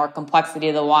add more complexity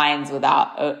to the wines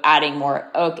without adding more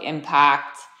oak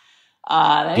impact.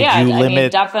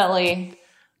 Definitely.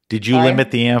 Did you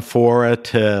limit the Amphora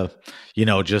to,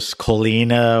 just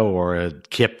Colina, or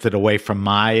kept it away from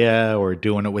Maya, or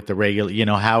doing it with the regular,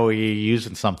 how are you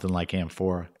using something like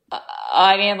Amphora?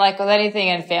 Like with anything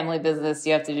in family business,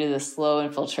 you have to do the slow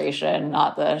infiltration,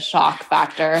 not the shock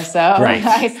factor. So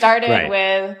I started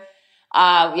with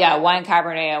one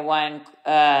Cabernet and one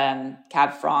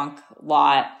Cab Franc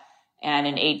lot, and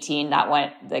in 18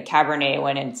 the Cabernet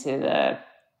went into the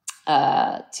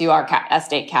to our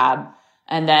estate cab,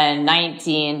 and then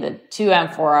 19 the 2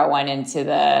 Amphora went into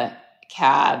the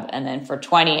cab, and then for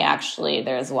 20 actually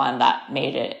there's one that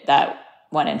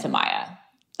went into Maya.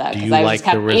 Because I just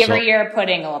kept every year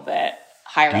putting a little bit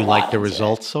higher. Do you like the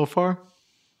results so far?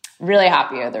 Really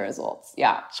happy with the results.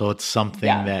 Yeah. So it's something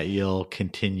that you'll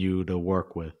continue to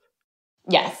work with.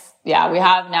 Yes. Yeah. We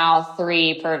have now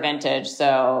 3 per vintage.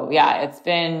 So it's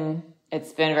been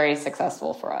very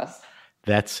successful for us.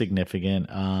 That's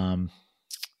significant.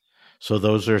 So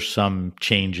those are some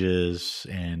changes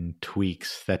and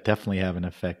tweaks that definitely have an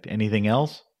effect. Anything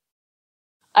else?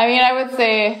 I would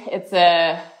say it's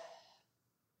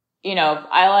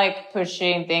I like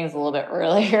pushing things a little bit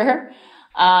earlier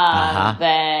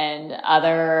than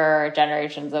other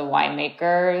generations of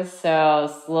winemakers.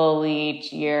 So slowly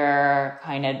each year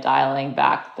kind of dialing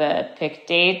back the pick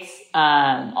dates.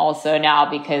 Also now,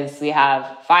 because we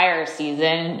have fire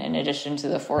season in addition to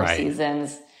the 4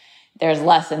 seasons, there's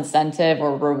less incentive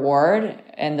or reward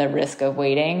in the risk of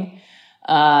waiting.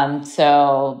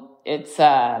 So it's,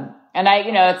 and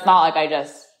it's not like I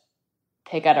just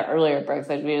pick out earlier bricks.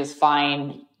 Like we just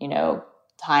find,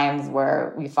 times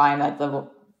where we find that the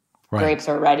grapes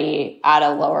are ready at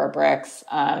a lower bricks.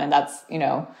 And that's,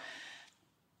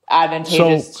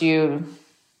 advantageous to.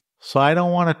 So I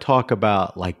don't want to talk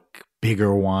about like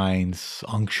bigger wines,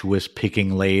 unctuous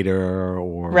picking later,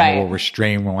 or more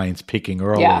restrained wines picking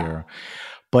earlier.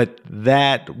 But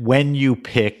that when you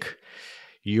pick,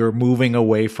 you're moving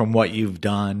away from what you've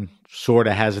done, sort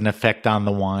of has an effect on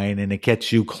the wine, and it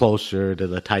gets you closer to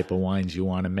the type of wines you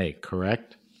want to make,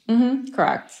 correct? Mm-hmm,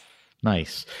 correct.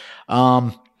 Nice.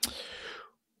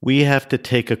 We have to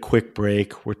take a quick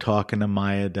break. We're talking to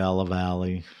Maya Dalla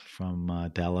Valle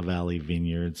from Dalla Valle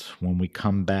Vineyards. When we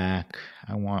come back,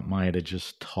 I want Maya to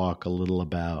just talk a little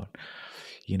about,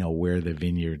 where the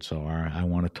vineyards are. I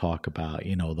want to talk about,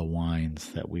 the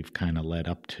wines that we've kind of led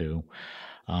up to.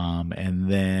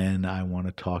 And then I want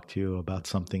to talk to you about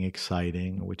something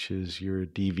exciting, which is your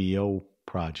DVO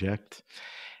project.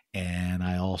 And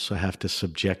I also have to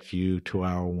subject you to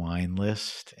our wine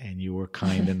list. And you were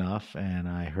kind enough, and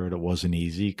I heard it wasn't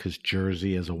easy because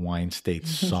Jersey as a wine state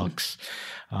sucks.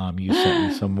 You sent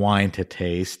me some wine to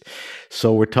taste.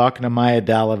 So we're talking to Maya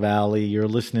Dalla Valle. You're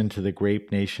listening to the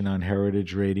Grape Nation on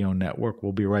Heritage Radio Network.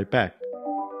 We'll be right back.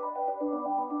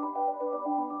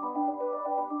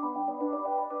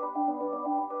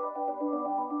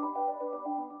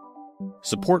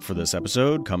 Support for this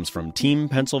episode comes from Team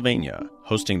Pennsylvania,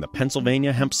 hosting the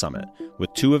Pennsylvania Hemp Summit,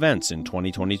 with 2 events in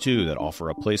 2022 that offer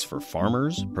a place for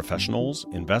farmers, professionals,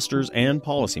 investors, and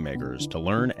policymakers to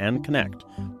learn and connect,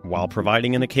 while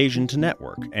providing an occasion to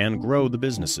network and grow the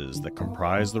businesses that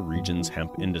comprise the region's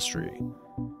hemp industry.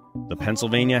 The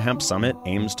Pennsylvania Hemp Summit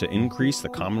aims to increase the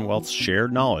Commonwealth's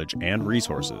shared knowledge and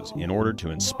resources in order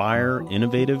to inspire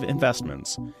innovative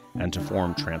investments and to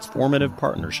form transformative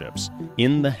partnerships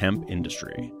in the hemp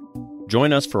industry.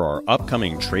 Join us for our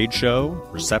upcoming trade show,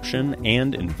 reception,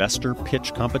 and investor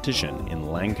pitch competition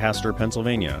in Lancaster,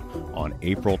 Pennsylvania on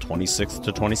April 26th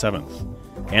to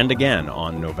 27th. And again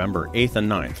on November 8th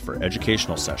and 9th for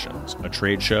educational sessions, a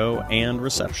trade show, and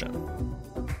reception.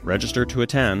 Register to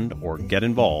attend or get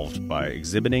involved by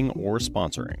exhibiting or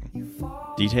sponsoring.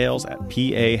 Details at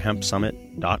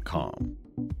pahempsummit.com.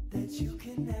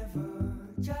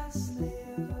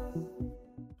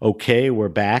 Okay, we're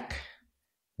back.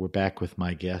 We're back with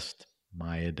my guest,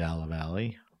 Maya Dalla.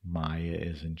 Maya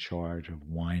is in charge of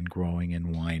wine growing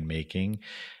and winemaking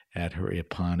at her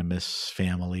eponymous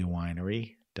family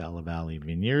winery, Dalla Valley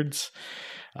Vineyards.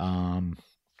 I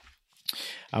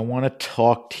want to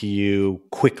talk to you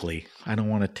quickly. I don't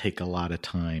want to take a lot of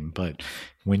time, but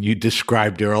when you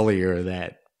described earlier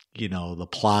that, the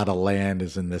plot of land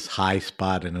is in this high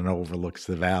spot and it overlooks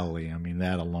the valley, I mean,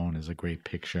 that alone is a great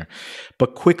picture.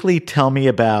 But quickly tell me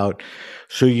about,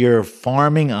 so you're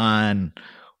farming on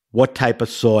what type of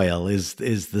soil? Is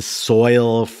the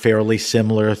soil fairly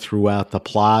similar throughout the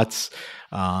plots?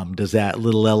 Does that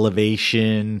little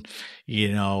elevation,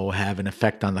 have an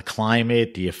effect on the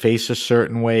climate? Do you face a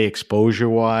certain way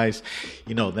exposure-wise?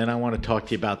 Then I want to talk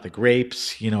to you about the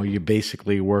grapes. You're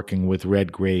basically working with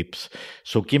red grapes.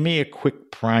 So give me a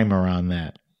quick primer on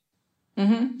that.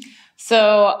 Mm-hmm.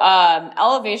 So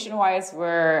elevation-wise,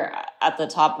 we're at the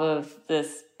top of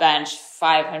this bench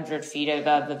 500 feet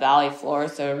above the valley floor.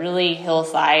 So really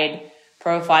hillside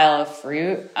profile of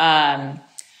fruit.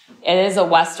 It is a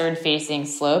western-facing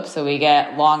slope, so we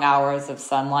get long hours of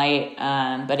sunlight,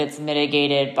 but it's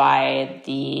mitigated by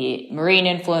the marine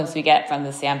influence we get from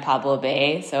the San Pablo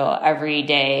Bay. So every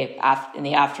day in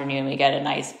the afternoon, we get a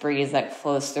nice breeze that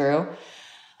flows through.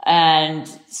 And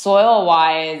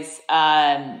soil-wise,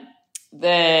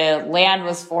 the land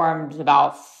was formed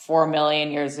about 4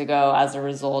 million years ago as a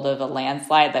result of a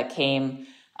landslide that came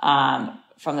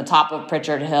from the top of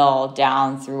Pritchard Hill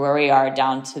down through where we are,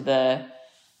 down to the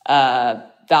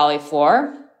valley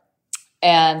floor.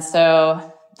 And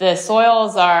so the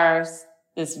soils are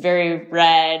this very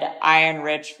red,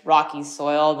 iron-rich, rocky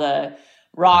soil. The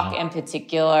rock in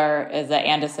particular is an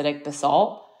andesitic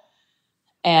basalt.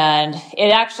 And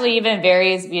it actually even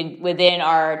varies within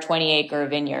our 20-acre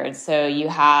vineyard. So you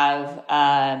have,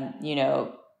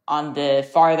 on the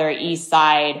farther east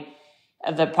side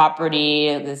of the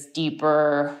property, this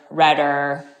deeper,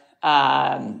 redder,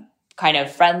 kind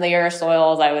of friendlier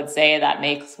soils, I would say, that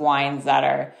makes wines that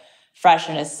are fresh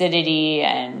in acidity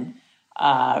and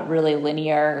really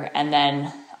linear. And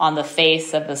then on the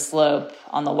face of the slope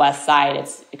on the west side,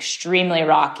 it's extremely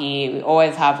rocky. We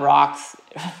always have rocks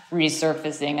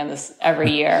resurfacing in this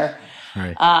every year.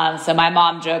 Right. So my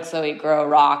mom jokes that we grow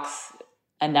rocks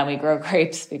and then we grow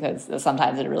grapes, because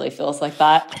sometimes it really feels like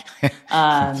that.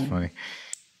 That's funny.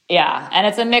 Yeah, and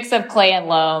it's a mix of clay and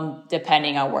loam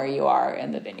depending on where you are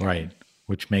in the vineyard. Right,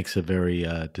 which makes a very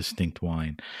distinct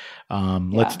wine.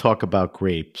 Let's talk about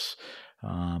grapes.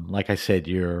 Like I said,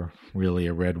 you're really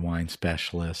a red wine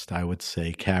specialist. I would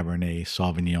say Cabernet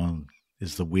Sauvignon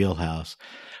is the wheelhouse.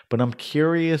 But I'm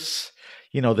curious,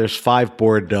 there's 5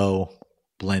 Bordeaux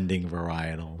blending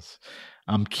varietals.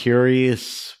 I'm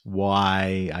curious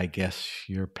why, I guess,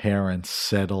 your parents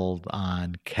settled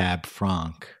on Cab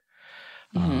Franc.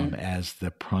 As the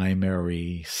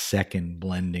primary second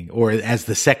blending, or as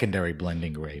the secondary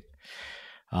blending grape.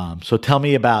 So tell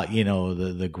me about,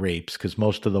 the grapes, because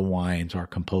most of the wines are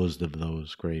composed of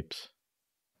those grapes.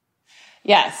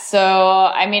 Yes. So,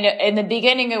 I mean, in the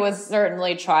beginning, it was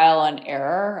certainly trial and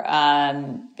error.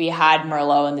 We had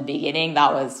Merlot in the beginning.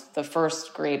 That was the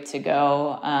first grape to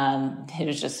go. It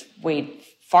was just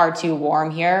far too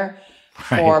warm here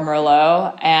for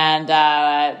Merlot. And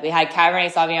we had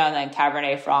Cabernet Sauvignon, and then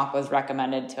Cabernet Franc was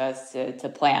recommended to us to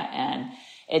plant. And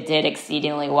it did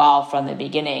exceedingly well from the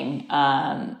beginning.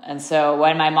 And so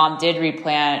when my mom did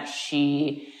replant,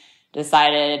 she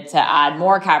decided to add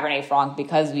more Cabernet Franc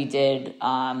because we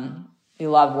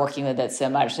love working with it so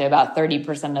much. So about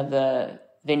 30% of the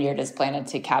vineyard is planted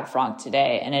to Cab Franc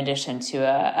today, in addition to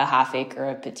a half acre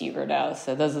of Petit Verdot.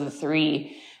 So those are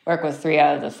work with 3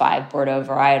 out of the 5 Bordeaux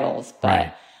varietals.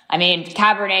 But I mean,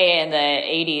 Cabernet in the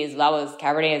 80s,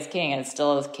 Cabernet is king, and it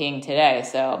still is king today.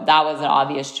 So that was an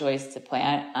obvious choice to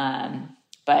plant.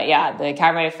 But yeah, the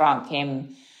Cabernet Franc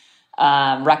came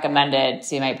recommended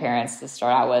to my parents to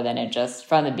start out with, and it just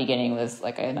from the beginning was,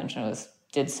 like I mentioned,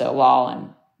 did so well, and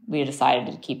we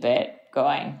decided to keep it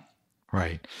going.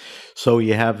 Right. So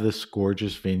you have this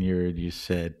gorgeous vineyard, you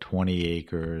said 20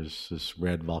 acres, this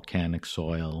red volcanic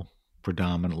soil,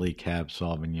 predominantly Cab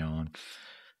Sauvignon.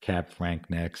 Cab Franc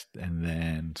next, and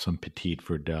then some Petit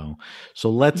Verdot. So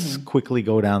let's quickly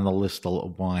go down the list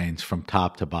of wines from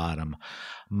top to bottom.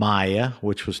 Maya,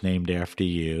 which was named after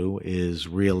you, is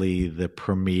really the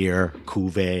premier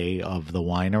cuvee of the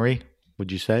winery,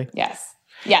 would you say? Yes.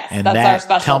 Yes, And that's our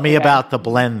specialty. tell me about the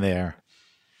blend there.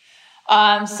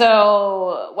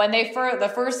 So when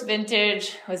the first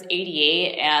vintage was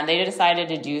 88, and they decided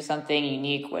to do something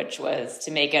unique, which was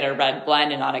to make it a red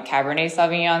blend and not a Cabernet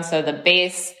Sauvignon. So the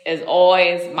base is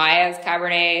always Maya's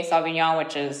Cabernet Sauvignon,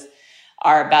 which is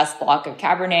our best block of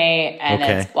Cabernet, and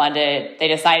it's blended. They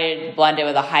decided to blend it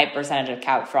with a high percentage of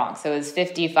Cab Franc. So it's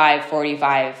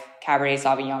 55-45 Cabernet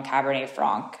Sauvignon, Cabernet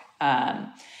Franc.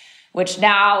 Which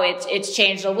now it's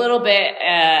changed a little bit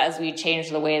as we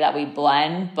changed the way that we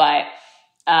blend, but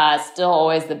still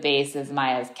always the base is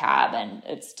Maya's Cab, and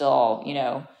it's still,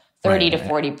 30 to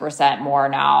 40% more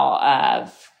now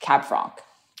of Cab Franc.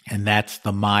 And that's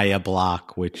the Maya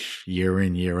block, which year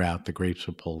in, year out, the grapes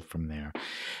are pulled from there.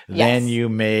 Yes. Then you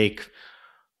make,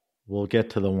 we'll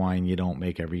get to the wine you don't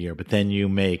make every year, but then you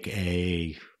make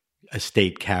a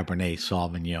estate Cabernet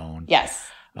Sauvignon. Yes.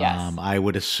 Yes. I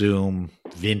would assume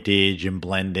vintage and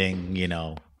blending,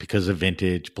 because of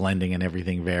vintage, blending and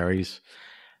everything varies.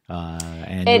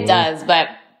 It does, but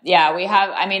yeah,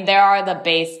 there are the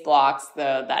base blocks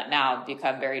though that now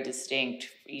become very distinct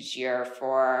each year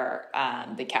for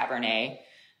the Cabernet.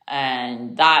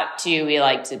 And that too, we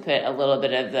like to put a little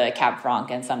bit of the Cab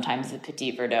Franc, and sometimes the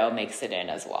Petit Verdot makes it in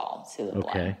as well to the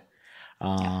blend.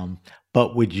 Okay.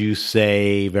 But would you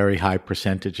say very high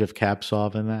percentage of Cab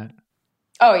Sauv in that?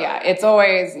 Oh, yeah. It's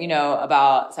always,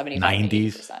 about 75,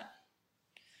 90s? 80%.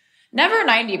 Never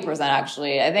 90%,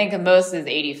 actually. I think most is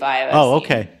 85. Oh,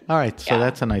 okay. All right. So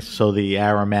that's a nice, so the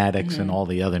aromatics and all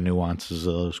the other nuances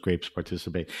of those grapes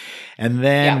participate. And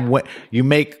then what you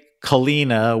make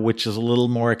Kalina, which is a little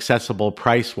more accessible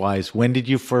price-wise. When did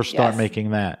you first start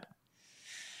making that?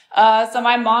 So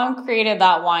my mom created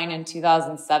that wine in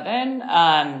 2007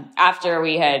 after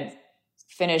we had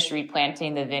finished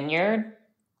replanting the vineyard.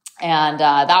 And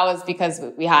that was because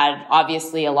we had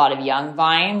obviously a lot of young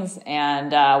vines.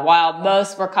 And while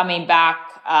most were coming back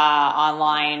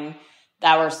online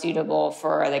that were suitable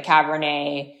for the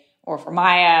Cabernet or for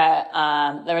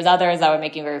Maya, there was others that were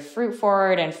making very fruit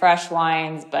forward and fresh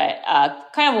wines, but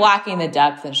kind of lacking the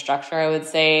depth and structure, I would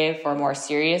say, for more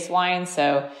serious wines.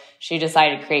 So she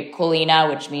decided to create Colina,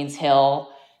 which means hill.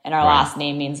 And our last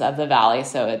name means of the valley,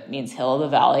 so it means hill of the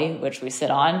valley, which we sit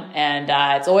on. And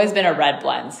it's always been a red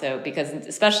blend. So because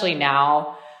especially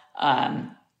now,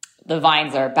 the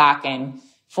vines are back in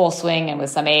full swing and with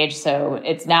some age. So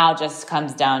it's now just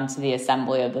comes down to the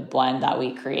assembly of the blend that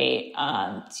we create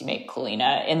to make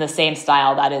Colina in the same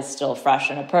style that is still fresh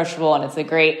and approachable. And it's a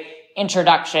great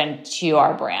introduction to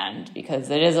our brand because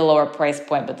it is a lower price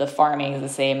point, but the farming is the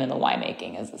same and the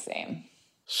winemaking is the same.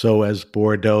 So as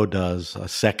Bordeaux does a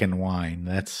second wine,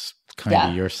 that's kind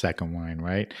of your second wine,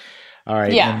 right? All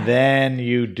right. Yeah. And then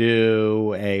you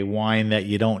do a wine that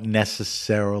you don't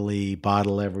necessarily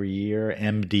bottle every year,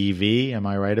 MDV. Am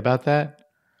I right about that?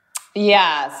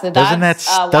 Yeah. So that's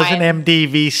doesn't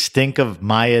MDV stink of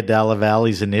Maya Dalla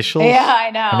Valle's initials? Yeah,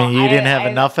 I know. I mean, you didn't have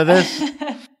enough of this?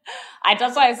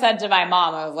 That's why I said to my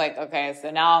mom, I was like, okay,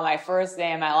 so now my first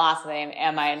name, my last name,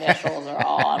 and my initials are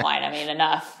all on mine. I mean,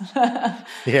 enough.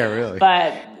 Yeah, really.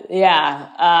 But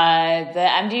yeah, the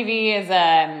MDV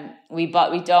is we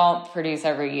don't produce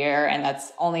every year, and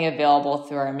that's only available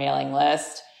through our mailing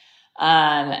list.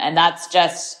 And that's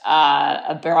just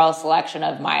a barrel selection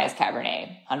of Maya's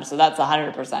Cabernet. So that's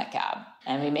 100% Cab,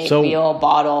 and we'll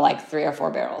bottle like 3 or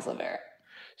 4 barrels of it.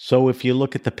 So if you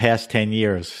look at the past 10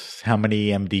 years, how many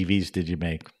MDVs did you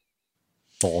make?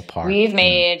 Ballpark. We've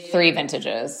made 3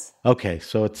 vintages. Okay,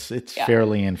 so it's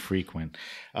fairly infrequent.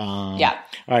 All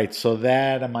right, so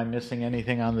am I missing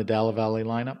anything on the Dalla Valle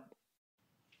lineup?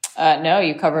 No,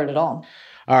 you covered it all.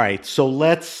 All right, so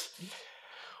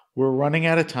we're running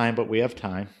out of time, but we have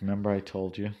time. Remember I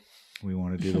told you we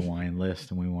want to do the wine list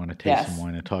and we want to taste some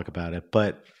wine and talk about it.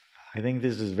 But I think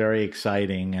this is very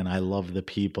exciting, and I love the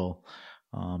people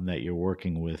that you're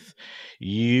working with.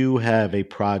 You have a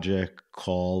project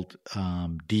called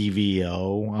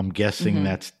DVO. I'm guessing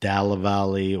that's Dalla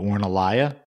Valle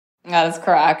Ornellaia? That is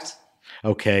correct.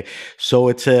 Okay. So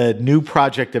it's a new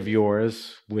project of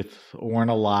yours with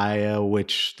Ornellaia,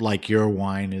 which, like your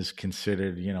wine, is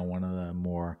considered, one of the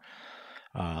more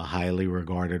highly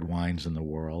regarded wines in the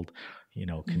world.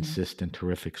 Consistent,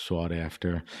 terrific, sought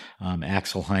after.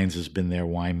 Axel Heinz has been their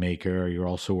winemaker. You're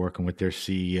also working with their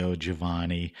CEO,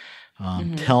 Giovanni.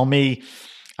 Tell me,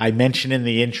 I mentioned in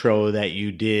the intro that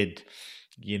you did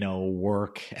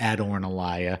work at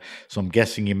Ornellaia. So I'm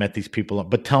guessing you met these people.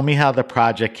 But tell me how the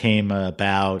project came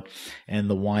about and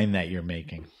the wine that you're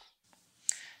making.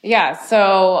 Yeah.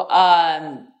 So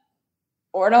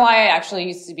Ornellaia actually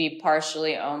used to be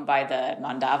partially owned by the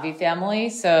Mondavi family.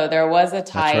 So there was a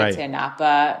tie to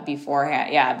Napa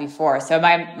beforehand. Yeah, before. So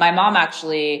my mom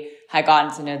actually had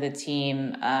gotten to know the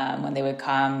team when they would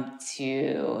come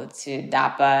to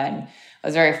Napa, and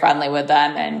was very friendly with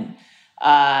them. And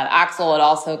Axel would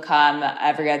also come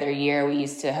every other year. We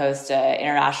used to host an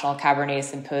international Cabernet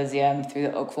symposium through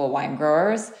the Oakville wine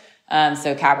growers.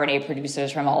 So Cabernet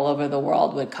producers from all over the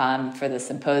world would come for the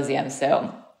symposium.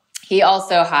 So he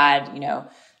also had,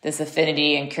 this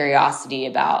affinity and curiosity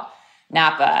about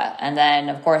Napa. And then,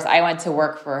 of course, I went to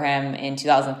work for him in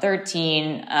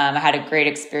 2013. I had a great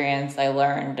experience. I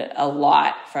learned a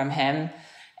lot from him.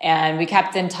 And we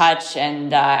kept in touch.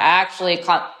 And I actually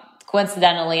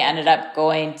coincidentally ended up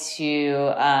going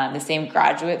to the same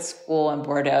graduate school in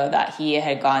Bordeaux that he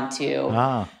had gone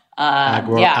to.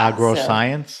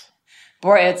 Agro-science?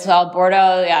 It's called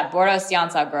Bordeaux, Bordeaux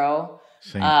Sciences Agro.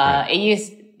 It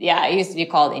used to be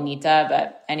called Inita,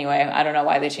 but anyway, I don't know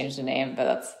why they changed the name, but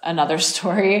that's another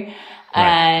story. Right.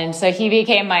 And so he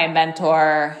became my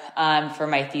mentor for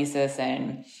my thesis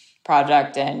and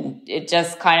project, and it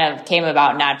just kind of came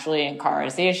about naturally in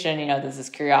conversation. There's this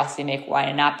curiosity to make wine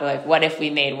in Napa. Like, what if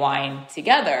we made wine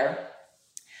together?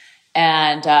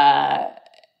 And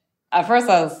at first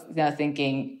I was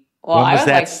thinking, well, I would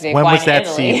like to make wine in Italy. When was that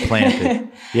seed planted?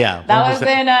 Yeah. That was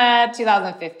in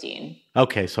 2015.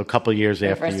 Okay, so a couple years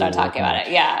after we first started talking about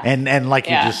it, yeah. And like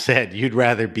you just said, you'd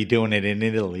rather be doing it in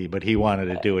Italy, but he wanted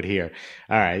to do it here.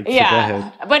 All right, so go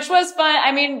ahead. Which was fun.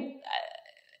 I mean,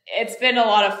 it's been a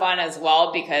lot of fun as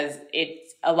well because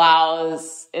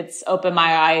it's opened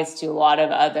my eyes to a lot of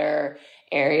other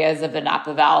areas of the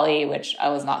Napa Valley, which I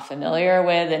was not familiar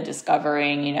with, and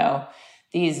discovering,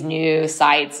 these new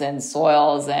sites and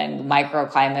soils and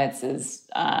microclimates is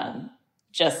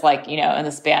just like, in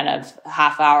the span of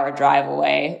half-hour drive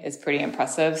away is pretty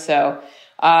impressive. So,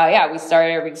 we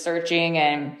started researching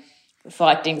and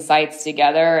selecting sites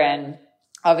together. And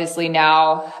obviously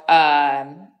now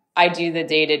I do the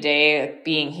day-to-day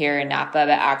being here in Napa, but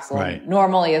Axel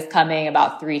normally is coming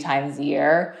about 3 times a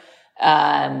year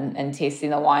and tasting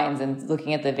the wines and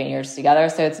looking at the vineyards together.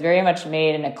 So it's very much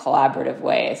made in a collaborative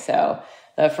way. So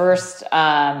the first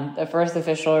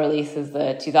official release is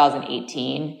the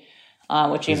 2018,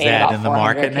 which we made about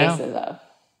 400 cases of.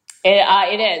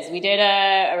 It is. We did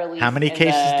a release. How many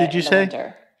cases did you say?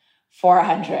 Winter.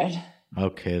 400.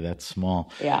 Okay, that's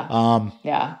small.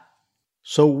 Yeah.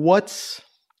 So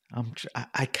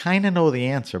I kind of know the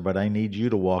answer, but I need you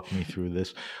to walk me through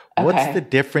this. What's the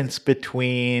difference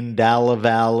between Dalla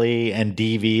Valle and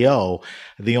DVO?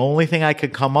 The only thing I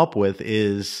could come up with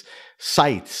is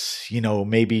sites.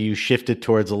 Maybe you shifted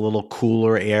towards a little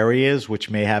cooler areas,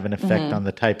 which may have an effect on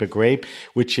the type of grape,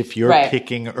 which if you're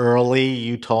picking early,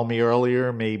 you told me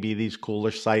earlier, maybe these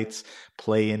cooler sites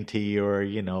play into your,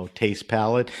 taste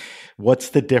palette. What's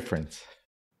the difference?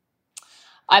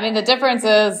 I mean, the difference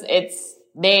is it's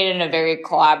made in a very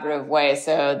collaborative way.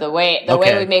 So the way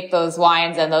we make those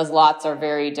wines and those lots are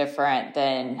very different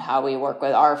than how we work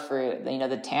with our fruit.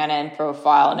 The tannin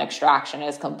profile and extraction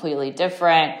is completely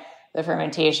different. The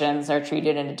fermentations are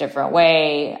treated in a different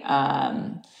way.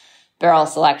 Barrel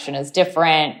selection is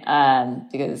different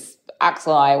because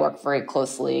Axel and I work very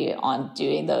closely on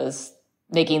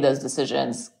making those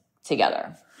decisions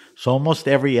together. So almost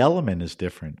every element is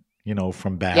different,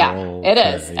 from barrel. Yeah, it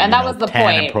is. And that was the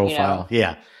point. Profile.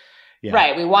 Yeah.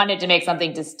 Right. We wanted to make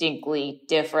something distinctly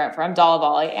different from Dalla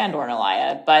Valle and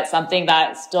Ornellaia, but something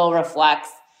that still reflects,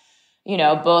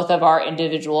 both of our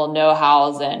individual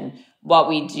know-hows and what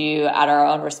we do at our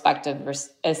own respective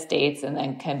estates, and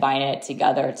then combine it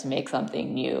together to make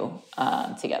something new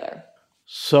together.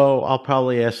 So I'll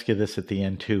probably ask you this at the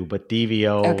end too, but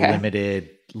DVO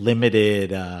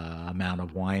limited amount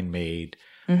of wine made.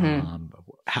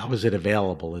 How is it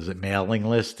available? Is it mailing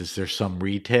list? Is there some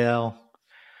retail?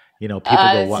 People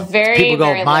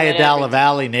go Maya Dalla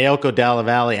Valle, Naoko Dalla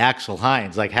Valle, Axel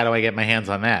Hines. Like, how do I get my hands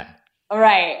on that?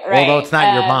 Right. Although it's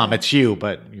not your mom, it's you,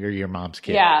 but you're your mom's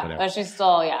kid. Yeah, whatever. But she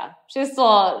still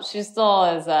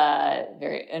is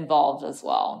very involved as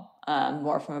well,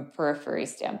 more from a periphery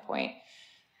standpoint.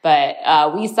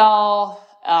 But we sell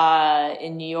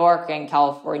in New York and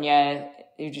California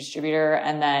through distributor,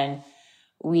 and then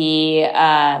we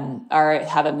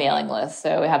have a mailing list.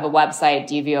 So we have a website,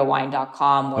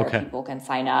 dvowine.com, where people can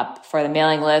sign up for the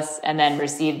mailing list and then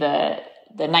receive the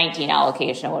 19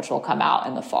 allocation, which will come out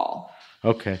in the fall.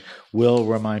 Okay. We'll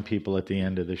remind people at the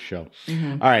end of the show.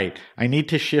 Mm-hmm. All right. I need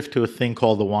to shift to a thing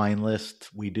called the wine list.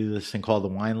 We do this thing called the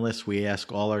wine list. We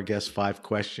ask all our guests 5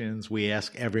 questions. We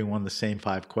ask everyone the same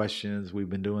 5 questions. We've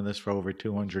been doing this for over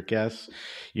 200 guests.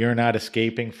 You're not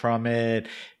escaping from it.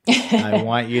 I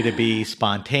want you to be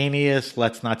spontaneous.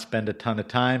 Let's not spend a ton of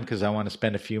time because I want to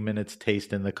spend a few minutes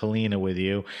tasting the Kalina with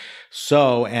you.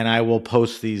 So, and I will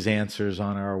post these answers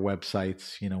on our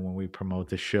websites, when we promote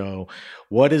the show.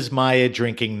 What is Maya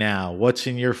drinking now? What's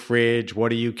in your fridge?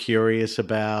 What are you curious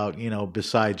about,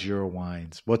 besides your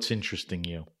wines? What's interesting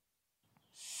you?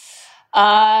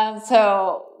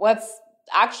 So what's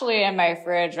actually in my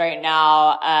fridge right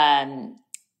now,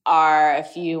 are a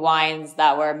few wines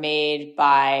that were made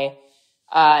by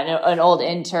an old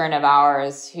intern of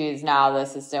ours who's now the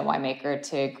assistant winemaker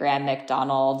to Graham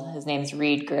McDonald. His name's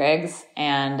Reed Griggs,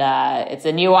 and it's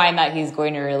a new wine that he's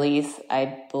going to release,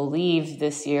 I believe,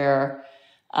 this year,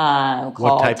 called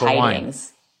What type Tidings.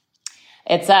 Of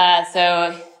wine? It's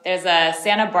so there's a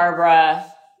Santa Barbara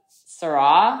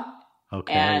Syrah.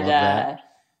 Okay, and I love that.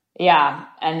 Yeah,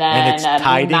 and then And it's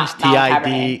Tidings,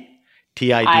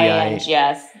 Tidings.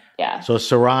 Yes. Yeah. So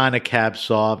Syrah and a Cab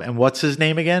Sauv. And what's his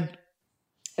name again?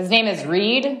 His name is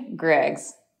Reed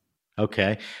Griggs.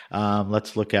 Okay.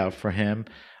 Let's look out for him.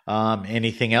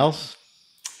 Anything else?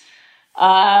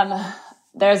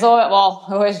 There's always,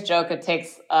 I always joke it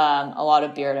takes a lot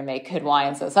of beer to make good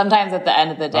wine. So sometimes at the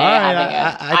end of the day, having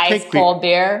an ice cold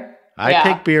beer. I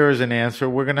take beer as an answer.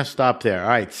 We're going to stop there. All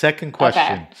right. Second question.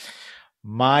 Okay.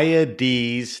 Maya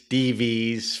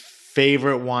DV's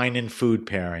favorite wine and food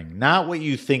pairing. Not what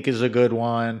you think is a good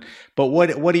one, but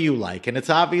what do you like? And it's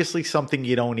obviously something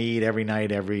you don't eat every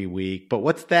night, every week. But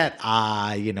what's that?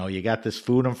 You got this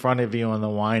food in front of you and the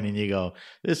wine, and you go,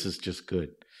 this is just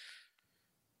good.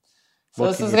 So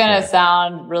this is going to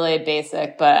sound really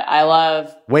basic, but I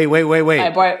love... Wait.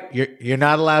 You're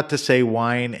not allowed to say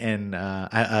wine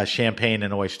and champagne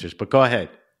and oysters, but go ahead.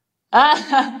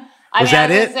 I was going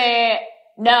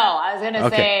to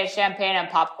say champagne and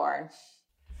popcorn.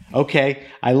 Okay.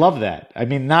 I love that. I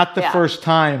mean, not the first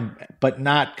time, but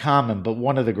not common, but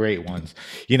one of the great ones.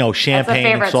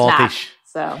 Champagne and salty.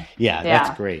 Snack,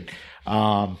 that's great.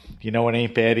 What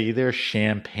ain't bad either?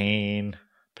 Champagne,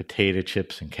 potato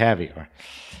chips, and caviar.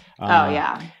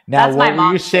 Now, that's what my mom's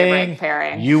were you saying?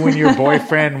 Pairing. You and your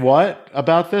boyfriend, what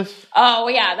about this? Oh,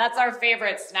 yeah, that's our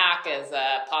favorite snack is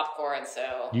popcorn.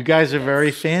 So you guys are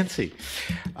very fancy.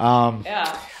 All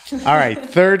right,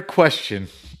 third question.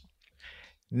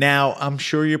 Now, I'm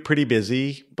sure you're pretty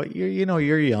busy, but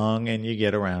you're young and you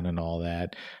get around and all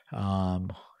that.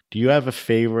 Do you have a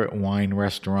favorite wine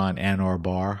restaurant and or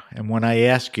bar? And when I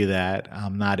ask you that,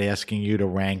 I'm not asking you to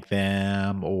rank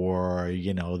them or,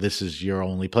 this is your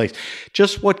only place.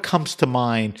 Just what comes to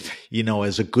mind,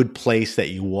 as a good place that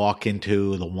you walk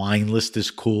into. The wine list is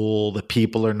cool. The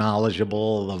people are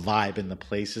knowledgeable. The vibe in the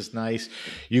place is nice.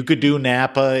 You could do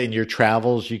Napa in your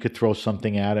travels. You could throw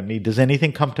something out at me. Does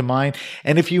anything come to mind?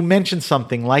 And if you mention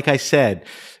something, like I said,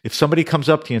 if somebody comes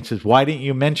up to you and says, why didn't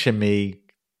you mention me?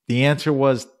 The answer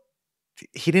was,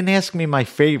 he didn't ask me my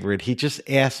favorite. He just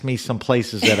asked me some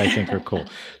places that I think are cool.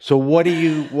 So how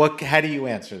do you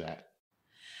answer that?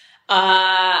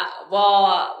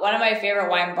 Well, one of my favorite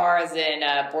wine bars in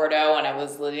Bordeaux when I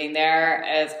was living there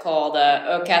is called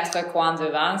Aux Quatre Coins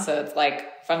du Vin. So it's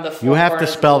like from the four You have to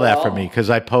spell that world. for me because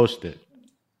I post it.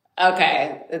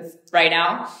 Okay. It's right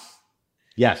now?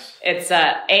 Yes. It's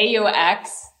AUX.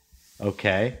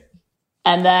 Okay.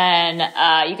 And then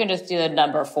you can just do the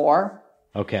number 4.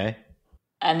 Okay.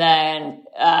 And then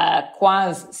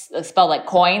coins spelled like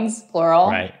coins,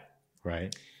 plural.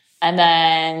 Right. And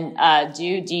then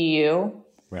DU.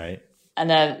 Right. And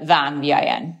then Vin,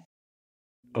 VIN.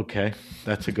 Okay,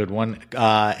 that's a good one.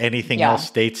 Anything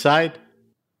else stateside?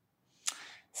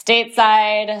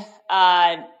 Stateside,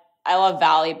 I love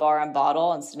Valley Bar and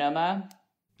Bottle in Sonoma.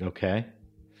 Okay.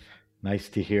 Nice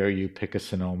to hear you pick a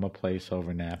Sonoma place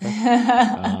over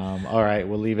Napa. All right,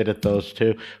 we'll leave it at those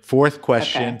two. Fourth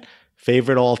question. Okay.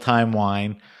 Favorite all-time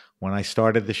wine. When I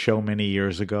started the show many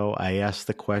years ago, I asked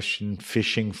the question,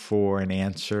 fishing for an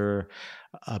answer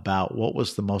about what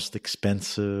was the most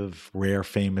expensive, rare,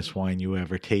 famous wine you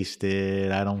ever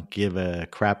tasted. I don't give a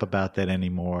crap about that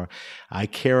anymore. I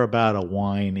care about a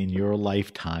wine in your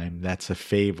lifetime that's a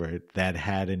favorite, that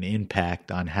had an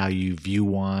impact on how you view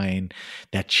wine,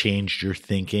 that changed your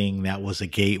thinking, that was a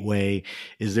gateway.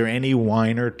 Is there any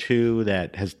wine or two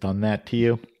that has done that to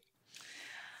you?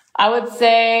 I would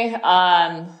say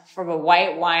from a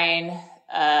white wine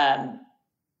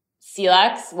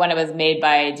Silex, when it was made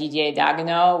by Didier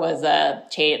Dagenot, was a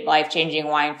life-changing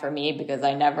wine for me because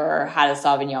I never had a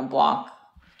Sauvignon Blanc.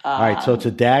 All right, so it's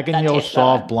a Dagenot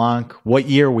Sauv Blanc. What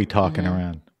year are we talking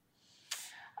around?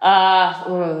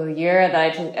 Year that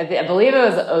I believe it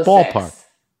was 06. Ballpark.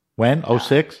 When?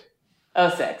 06?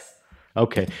 06.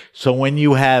 Okay, so when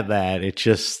you had that,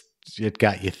 it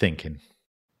got you thinking.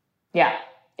 Yeah.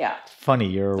 Funny,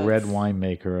 you're a red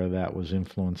winemaker that was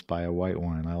influenced by a white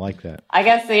wine. I like that. I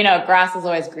guess, grass is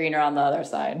always greener on the other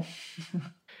side.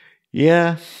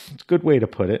 Yeah, it's a good way to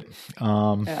put it. Yeah.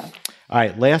 All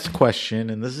right, last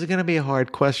question, and this is going to be a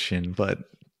hard question, but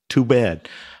too bad.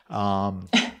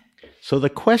 So the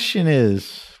question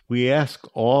is, we ask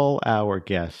all our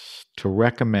guests to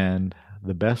recommend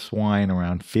the best wine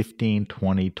around $15,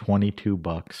 $20,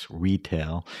 $22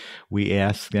 retail. We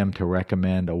ask them to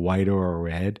recommend a white or a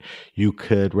red. You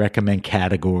could recommend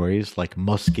categories like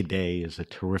Muscadet is a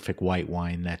terrific white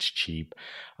wine that's cheap.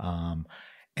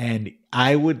 And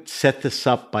I would set this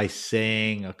up by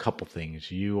saying a couple things.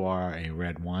 You are a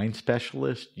red wine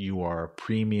specialist. You are a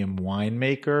premium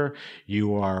winemaker.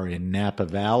 You are in Napa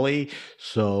Valley.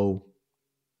 So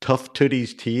tough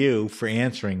tooties to you for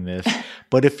answering this.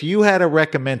 But if you had to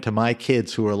recommend to my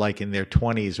kids who are like in their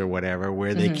 20s or whatever,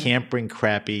 where they can't bring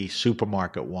crappy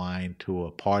supermarket wine to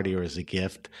a party or as a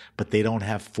gift, but they don't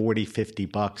have $40,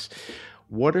 $50,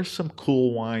 what are some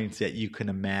cool wines that you can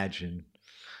imagine,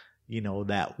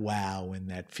 that wow in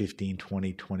that 15,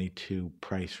 20, 22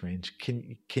 price range?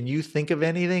 Can you think of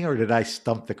anything, or did I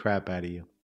stump the crap out of you?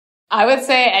 I would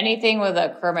say anything with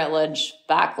a Kermit Lynch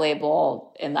back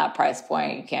label in that price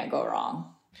point, you can't go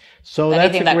wrong. So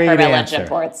anything that's a great Kermit answer. Lynch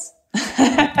imports.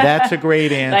 That's a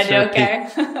great answer. Is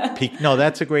that okay? No,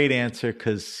 that's a great answer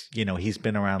because, he's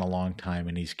been around a long time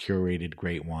and he's curated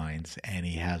great wines and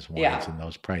he has wines in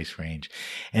those price range.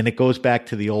 And it goes back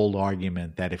to the old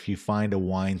argument that if you find a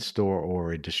wine store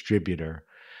or a distributor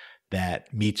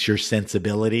that meets your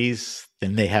sensibilities,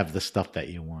 then they have the stuff that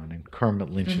you want. And Kermit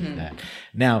Lynch is that.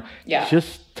 Now,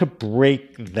 just to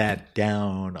break that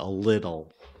down a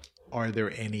little, are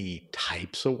there any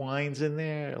types of wines in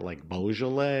there, like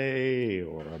Beaujolais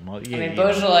or?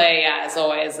 Beaujolais, is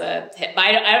always a hit.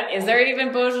 Is there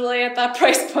even Beaujolais at that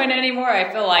price point anymore?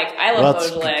 I feel like I love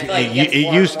Beaujolais. I feel like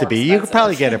it used to be. You could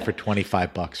probably get it for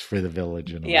 $25 for the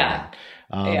Village and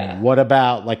what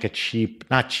about like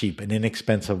an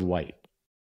inexpensive white?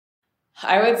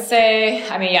 I would say,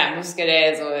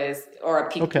 Muscadet is always, or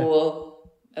a Picpoul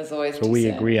is always. So we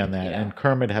agree on that, and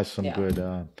Kermit has some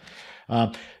good.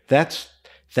 That's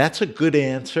a good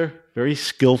answer. Very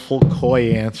skillful,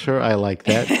 coy answer. I like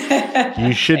that.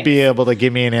 You should be able to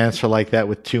give me an answer like that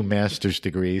with 2 master's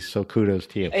degrees. So kudos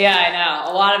to you. Yeah, I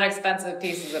know. A lot of expensive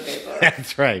pieces of paper.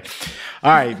 That's right.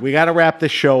 All right. We got to wrap the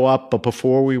show up. But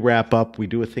before we wrap up, we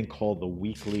do a thing called the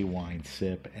weekly wine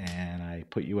sip. And I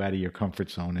put you out of your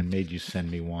comfort zone and made you send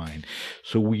me wine.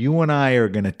 So you and I are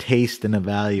going to taste and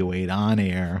evaluate on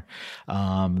air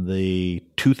the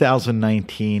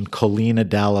 2019 Collina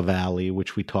Dalla Valle,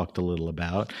 which we talked a little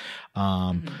about.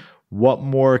 What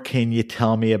more can you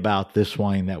tell me about this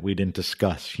wine that we didn't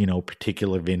discuss?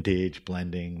 Particular vintage,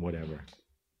 blending, whatever.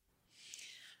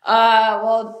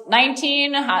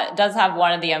 19 does have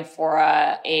one of the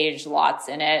amphora aged lots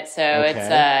in it. So it's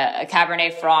a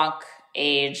Cabernet Franc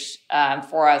aged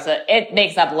amphora. So it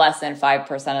makes up less than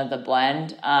 5% of the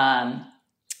blend.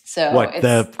 So what,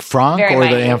 the Franc or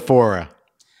the amphora?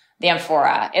 The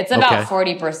amphora. It's about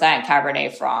 40%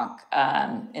 Cabernet Franc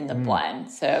in the blend.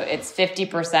 So it's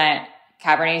 50%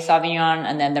 Cabernet Sauvignon,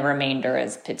 and then the remainder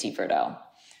is Petit Verdot.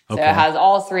 So it has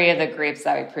all 3 of the grapes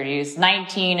that we produce.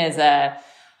 19 is a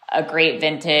great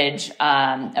vintage,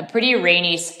 a pretty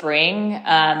rainy spring.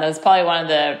 That was probably one of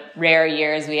the rare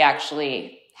years we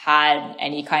actually had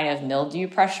any kind of mildew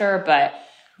pressure, but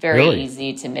very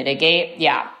easy to mitigate.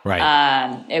 Yeah.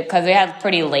 Right. Because we had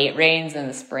pretty late rains in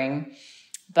the spring.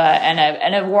 But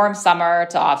and a warm summer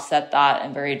to offset that,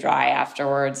 and very dry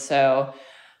afterwards. So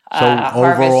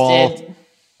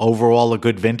overall a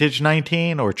good vintage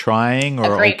 19, or trying,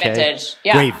 or a great vintage.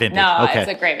 Yeah, great vintage. No, it's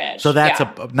a great vintage. So that's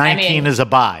 19 is a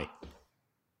buy.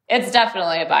 It's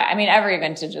definitely a buy. Every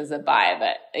vintage is a buy,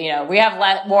 but we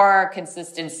have more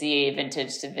consistency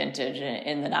vintage to vintage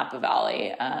in the Napa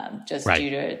Valley, just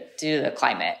due to the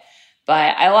climate.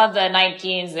 But I love the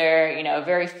 19s. They're,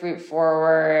 very fruit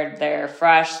forward. They're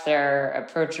fresh. They're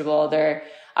approachable. They're,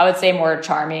 I would say, more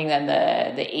charming than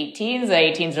the 18s. The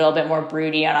 18s are a little bit more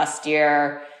broody and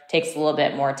austere. Takes a little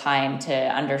bit more time to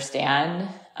understand.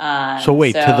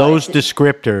 To those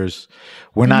descriptors,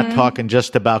 we're not talking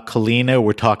just about Collina.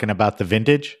 We're talking about the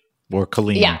vintage or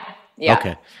Collina. Yeah.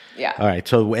 Okay. Yeah. All right.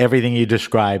 So everything you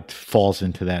described falls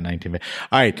into that 19. All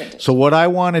right. So what I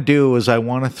want to do is I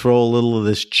want to throw a little of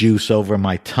this juice over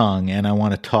my tongue, and I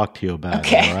want to talk to you about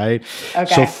it. All right.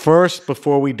 Okay. So first,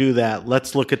 before we do that,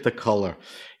 let's look at the color.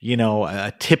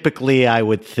 Typically I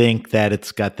would think that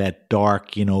it's got that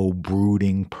dark,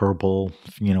 brooding purple,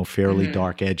 fairly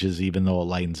dark edges, even though it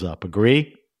lightens up.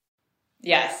 Agree?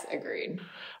 Yes, agreed.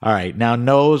 All right. Now,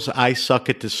 nose, I suck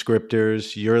at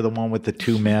descriptors. You're the one with the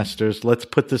two masters. Let's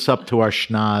put this up to our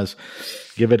schnoz.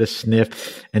 Give it a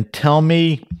sniff. And tell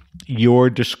me your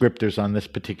descriptors on this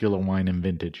particular wine and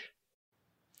vintage.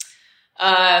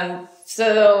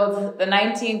 So the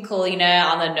 19 Colina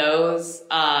on the nose,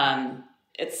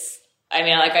 like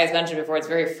I mentioned before, it's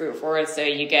very fruit forward. So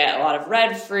you get a lot of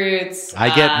red fruits.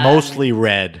 I get mostly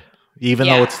red. Even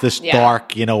though it's this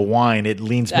dark, wine, it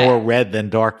leans more red than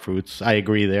dark fruits. I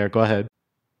agree there. Go ahead.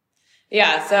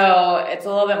 Yeah, so it's a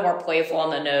little bit more playful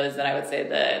on the nose than I would say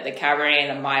the Cabernet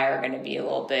and the Meyer are going to be a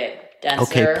little bit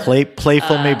denser. Okay,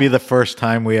 playful may be the first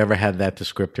time we ever had that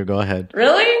descriptor. Go ahead.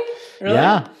 Really?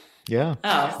 Yeah. Oh,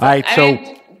 all right,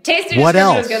 tasting what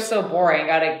else? Gets so boring.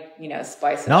 Got to,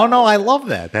 spice it up. No, I love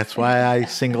that. That's why I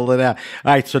singled it out.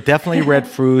 All right, so definitely red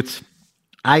fruits.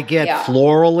 I get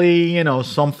florally,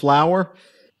 some flower.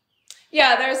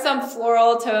 Yeah, there's some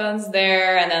floral tones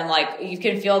there, and then you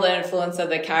can feel the influence of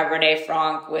the Cabernet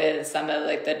Franc with some of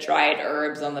the dried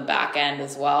herbs on the back end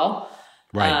as well.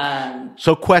 Right.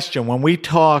 So question, when we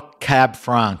talk Cab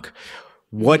Franc,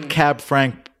 what Cab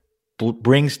Franc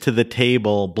brings to the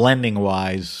table blending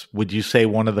wise, would you say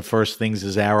one of the first things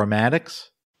is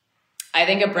aromatics? I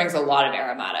think it brings a lot of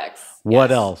aromatics.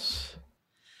 What else?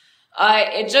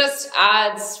 It just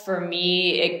adds, for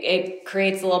me, it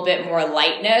creates a little bit more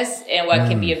lightness in what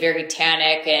can be a very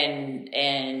tannic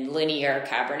and linear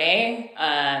Cabernet.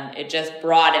 It just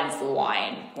broadens the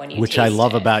wine when you Which taste I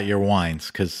love it. about your wines,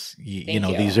 because,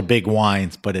 these are big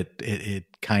wines, but it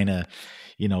kind of,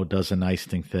 does a nice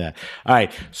thing to that. All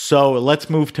right, so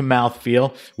let's move to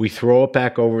mouthfeel. We throw it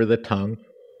back over the tongue.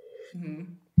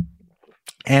 Mm-hmm.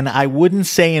 And I wouldn't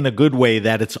say in a good way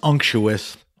that it's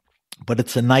unctuous, but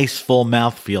it's a nice full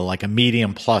mouthfeel, like a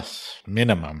medium plus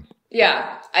minimum.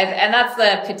 Yeah, and that's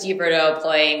the Petit Verdot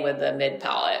playing with the mid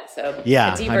palate. So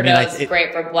Petit Verdot is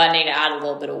great for blending to add a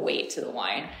little bit of weight to the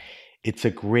wine. It's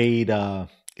a great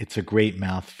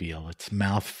mouthfeel. It's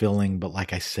mouth-filling, but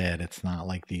like I said, it's not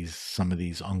like some of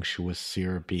these unctuous,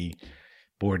 syrupy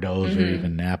Bordeaux or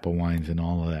even Napa wines and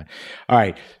all of that. All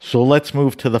right, so let's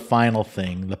move to the final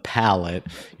thing, the palate.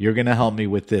 You're going to help me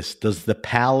with this. Does the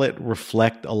palate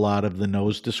reflect a lot of the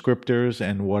nose descriptors,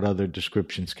 and what other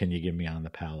descriptions can you give me on the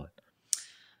palate?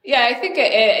 Yeah, I think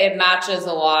it matches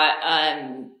a lot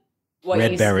what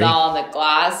red you berry. Smell on the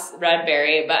glass, red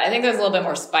berry, but I think there's a little bit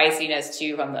more spiciness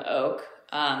too from the oak,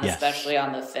 especially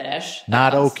on the finish.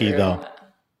 Not oaky though.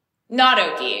 Not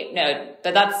oaky, no,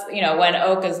 but that's, when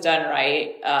oak is done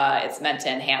right, it's meant to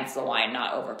enhance the wine,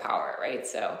 not overpower it, right?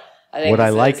 So I think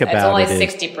it's only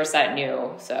 60%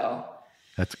 new, so.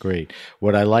 That's great.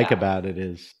 What I like about it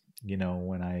is,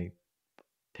 when I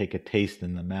take a taste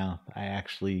in the mouth, I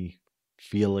actually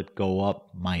feel it go up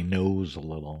my nose a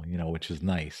little, which is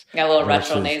nice. Yeah, a little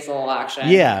retronasal action.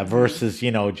 Yeah, versus,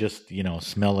 just,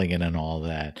 smelling it and all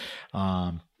that.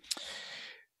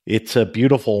 It's a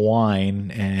beautiful wine,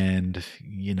 and,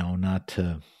 not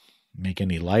to make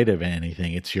any light of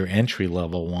anything, it's your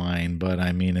entry-level wine, but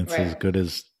I mean, it's as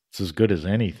good as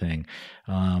anything.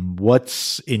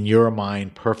 What's, in your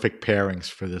mind, perfect pairings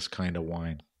for this kind of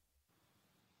wine?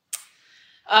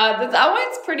 That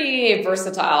wine's pretty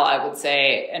versatile, I would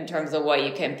say, in terms of what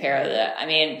you can pair that. I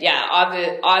mean,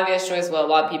 obvious choice. What a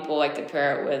lot of people like to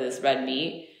pair it with is red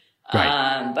meat.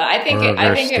 Right. But I think it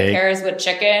pairs with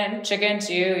chicken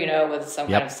too, with some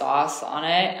kind of sauce on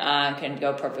it, can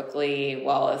go perfectly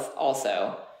well as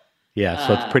also. Yeah.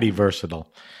 So it's pretty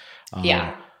versatile.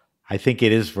 Yeah. I think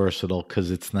it is versatile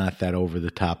because it's not that over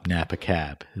the top Napa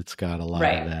Cab. It's got a lot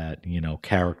of that,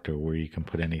 character where you can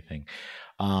put anything.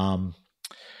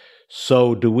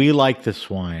 So do we like this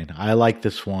wine? I like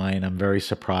this wine. I'm very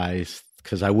surprised,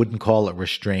 because I wouldn't call it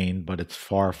restrained, but it's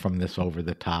far from this over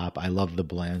the top. I love the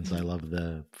blends. I love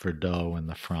the Verdot and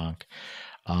the Franc.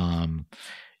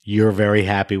 You're very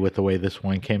happy with the way this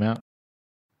wine came out?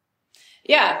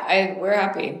 Yeah, we're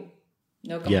happy.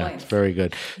 No complaints. Yeah, it's very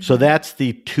good. So that's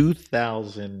the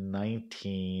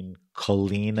 2019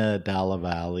 Colina Dalla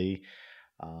Valle.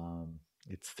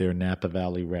 It's their Napa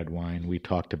Valley red wine. We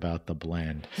talked about the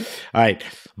blend. All right,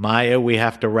 Maya, we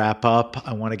have to wrap up.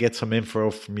 I want to get some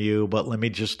info from you, but let me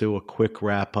just do a quick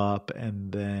wrap up.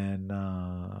 And then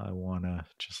I want to,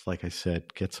 just like I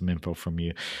said, get some info from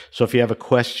you. So if you have a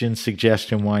question,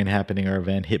 suggestion, wine happening, or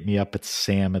event, hit me up at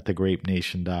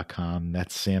sam@thegrapenation.com.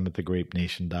 That's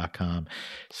sam@thegrapenation.com.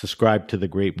 Subscribe to the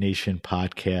Grape Nation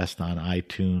podcast on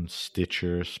iTunes,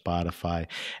 Stitcher, Spotify.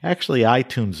 Actually,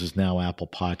 iTunes is now Apple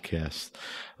Podcasts.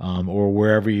 Or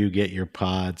wherever you get your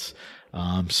pods.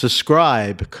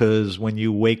 Subscribe, because when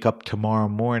you wake up tomorrow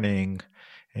morning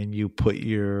and you put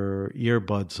your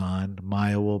earbuds on,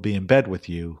 Maya will be in bed with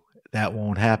you. That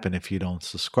won't happen if you don't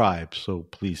subscribe, so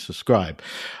please subscribe.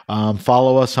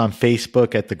 Follow us on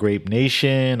Facebook at The Grape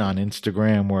Nation. On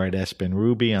Instagram, we're at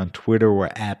SBenRuby. On Twitter,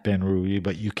 we're at BenRuby,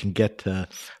 but you can get to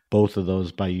both of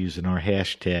those by using our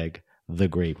hashtag, The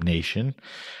Grape Nation.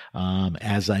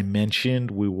 As I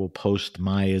mentioned, we will post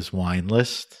Maya's wine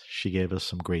list. She gave us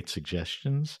some great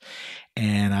suggestions.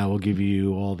 And I will give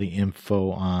you all the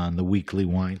info on the weekly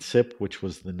wine sip, which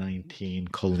was the 19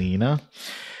 Colina,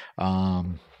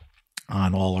 on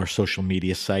all our social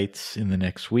media sites in the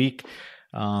next week.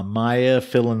 Maya,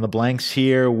 fill in the blanks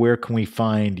here. Where can we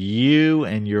find you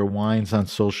and your wines on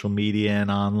social media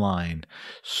and online?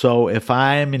 So if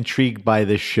I'm intrigued by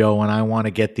this show and I want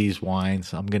to get these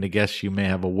wines, I'm going to guess you may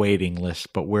have a waiting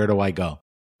list, but where do I go?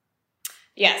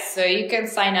 Yes, so you can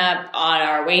sign up on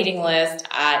our waiting list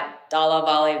at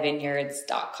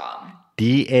DallaValleVineyards.com.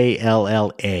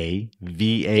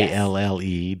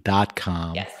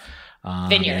 DallaValle.com. Yes.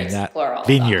 Vineyards, plural.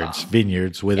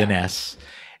 Vineyards with an S.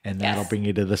 And that'll bring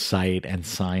you to the site and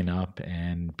sign up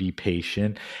and be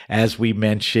patient. As we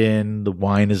mentioned, the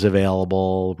wine is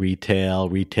available retail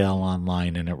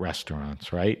online, and at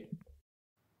restaurants, right?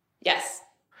 Yes.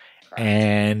 Correct.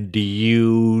 And do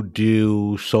you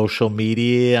do social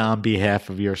media on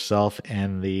behalf of yourself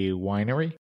and the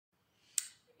winery?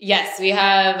 Yes, we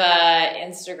have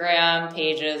Instagram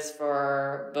pages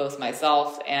for both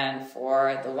myself and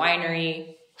for the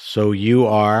winery. So you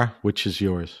are, which is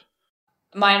yours?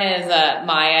 Mine is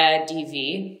Maya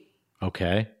DV.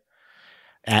 Okay.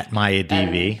 At Maya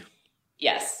DV.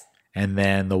 Yes. And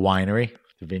then the winery,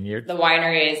 the vineyard? The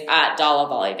winery is at Dalla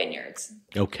Valle Vineyards.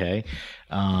 Okay.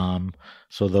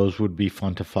 So those would be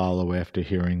fun to follow after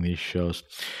hearing these shows.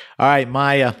 All right,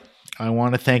 Maya, I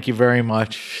want to thank you very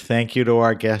much. Thank you to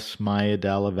our guest, Maya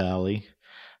Dalla Valle.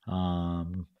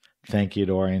 Thank you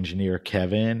to our engineer,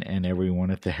 Kevin, and everyone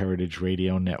at the Heritage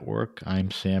Radio Network. I'm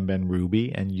Sam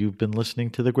BenRuby, and you've been listening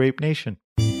to The Grape Nation.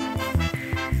 The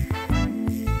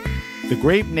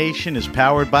Grape Nation is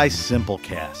powered by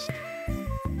Simplecast.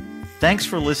 Thanks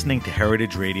for listening to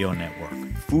Heritage Radio Network,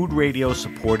 food radio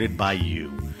supported by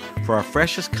you. For our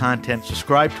freshest content,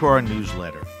 subscribe to our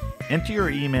newsletter. Enter your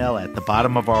email at the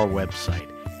bottom of our website,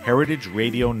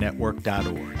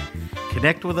 heritageradionetwork.org.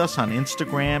 Connect with us on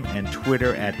Instagram and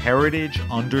Twitter at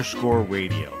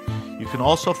heritage_radio. You can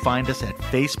also find us at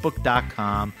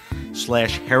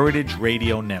facebook.com/Heritage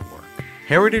Radio Network.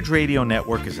 Heritage Radio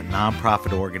Network is a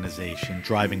nonprofit organization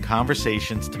driving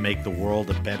conversations to make the world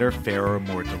a better, fairer,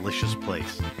 more delicious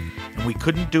place. And we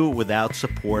couldn't do it without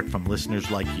support from listeners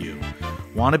like you.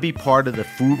 Want to be part of the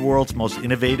food world's most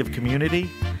innovative community?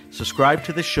 Subscribe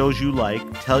to the shows you like,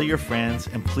 tell your friends,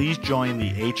 and please join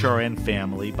the HRN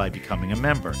family by becoming a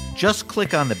member. Just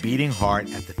click on the beating heart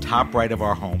at the top right of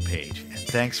our homepage. And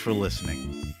thanks for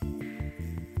listening.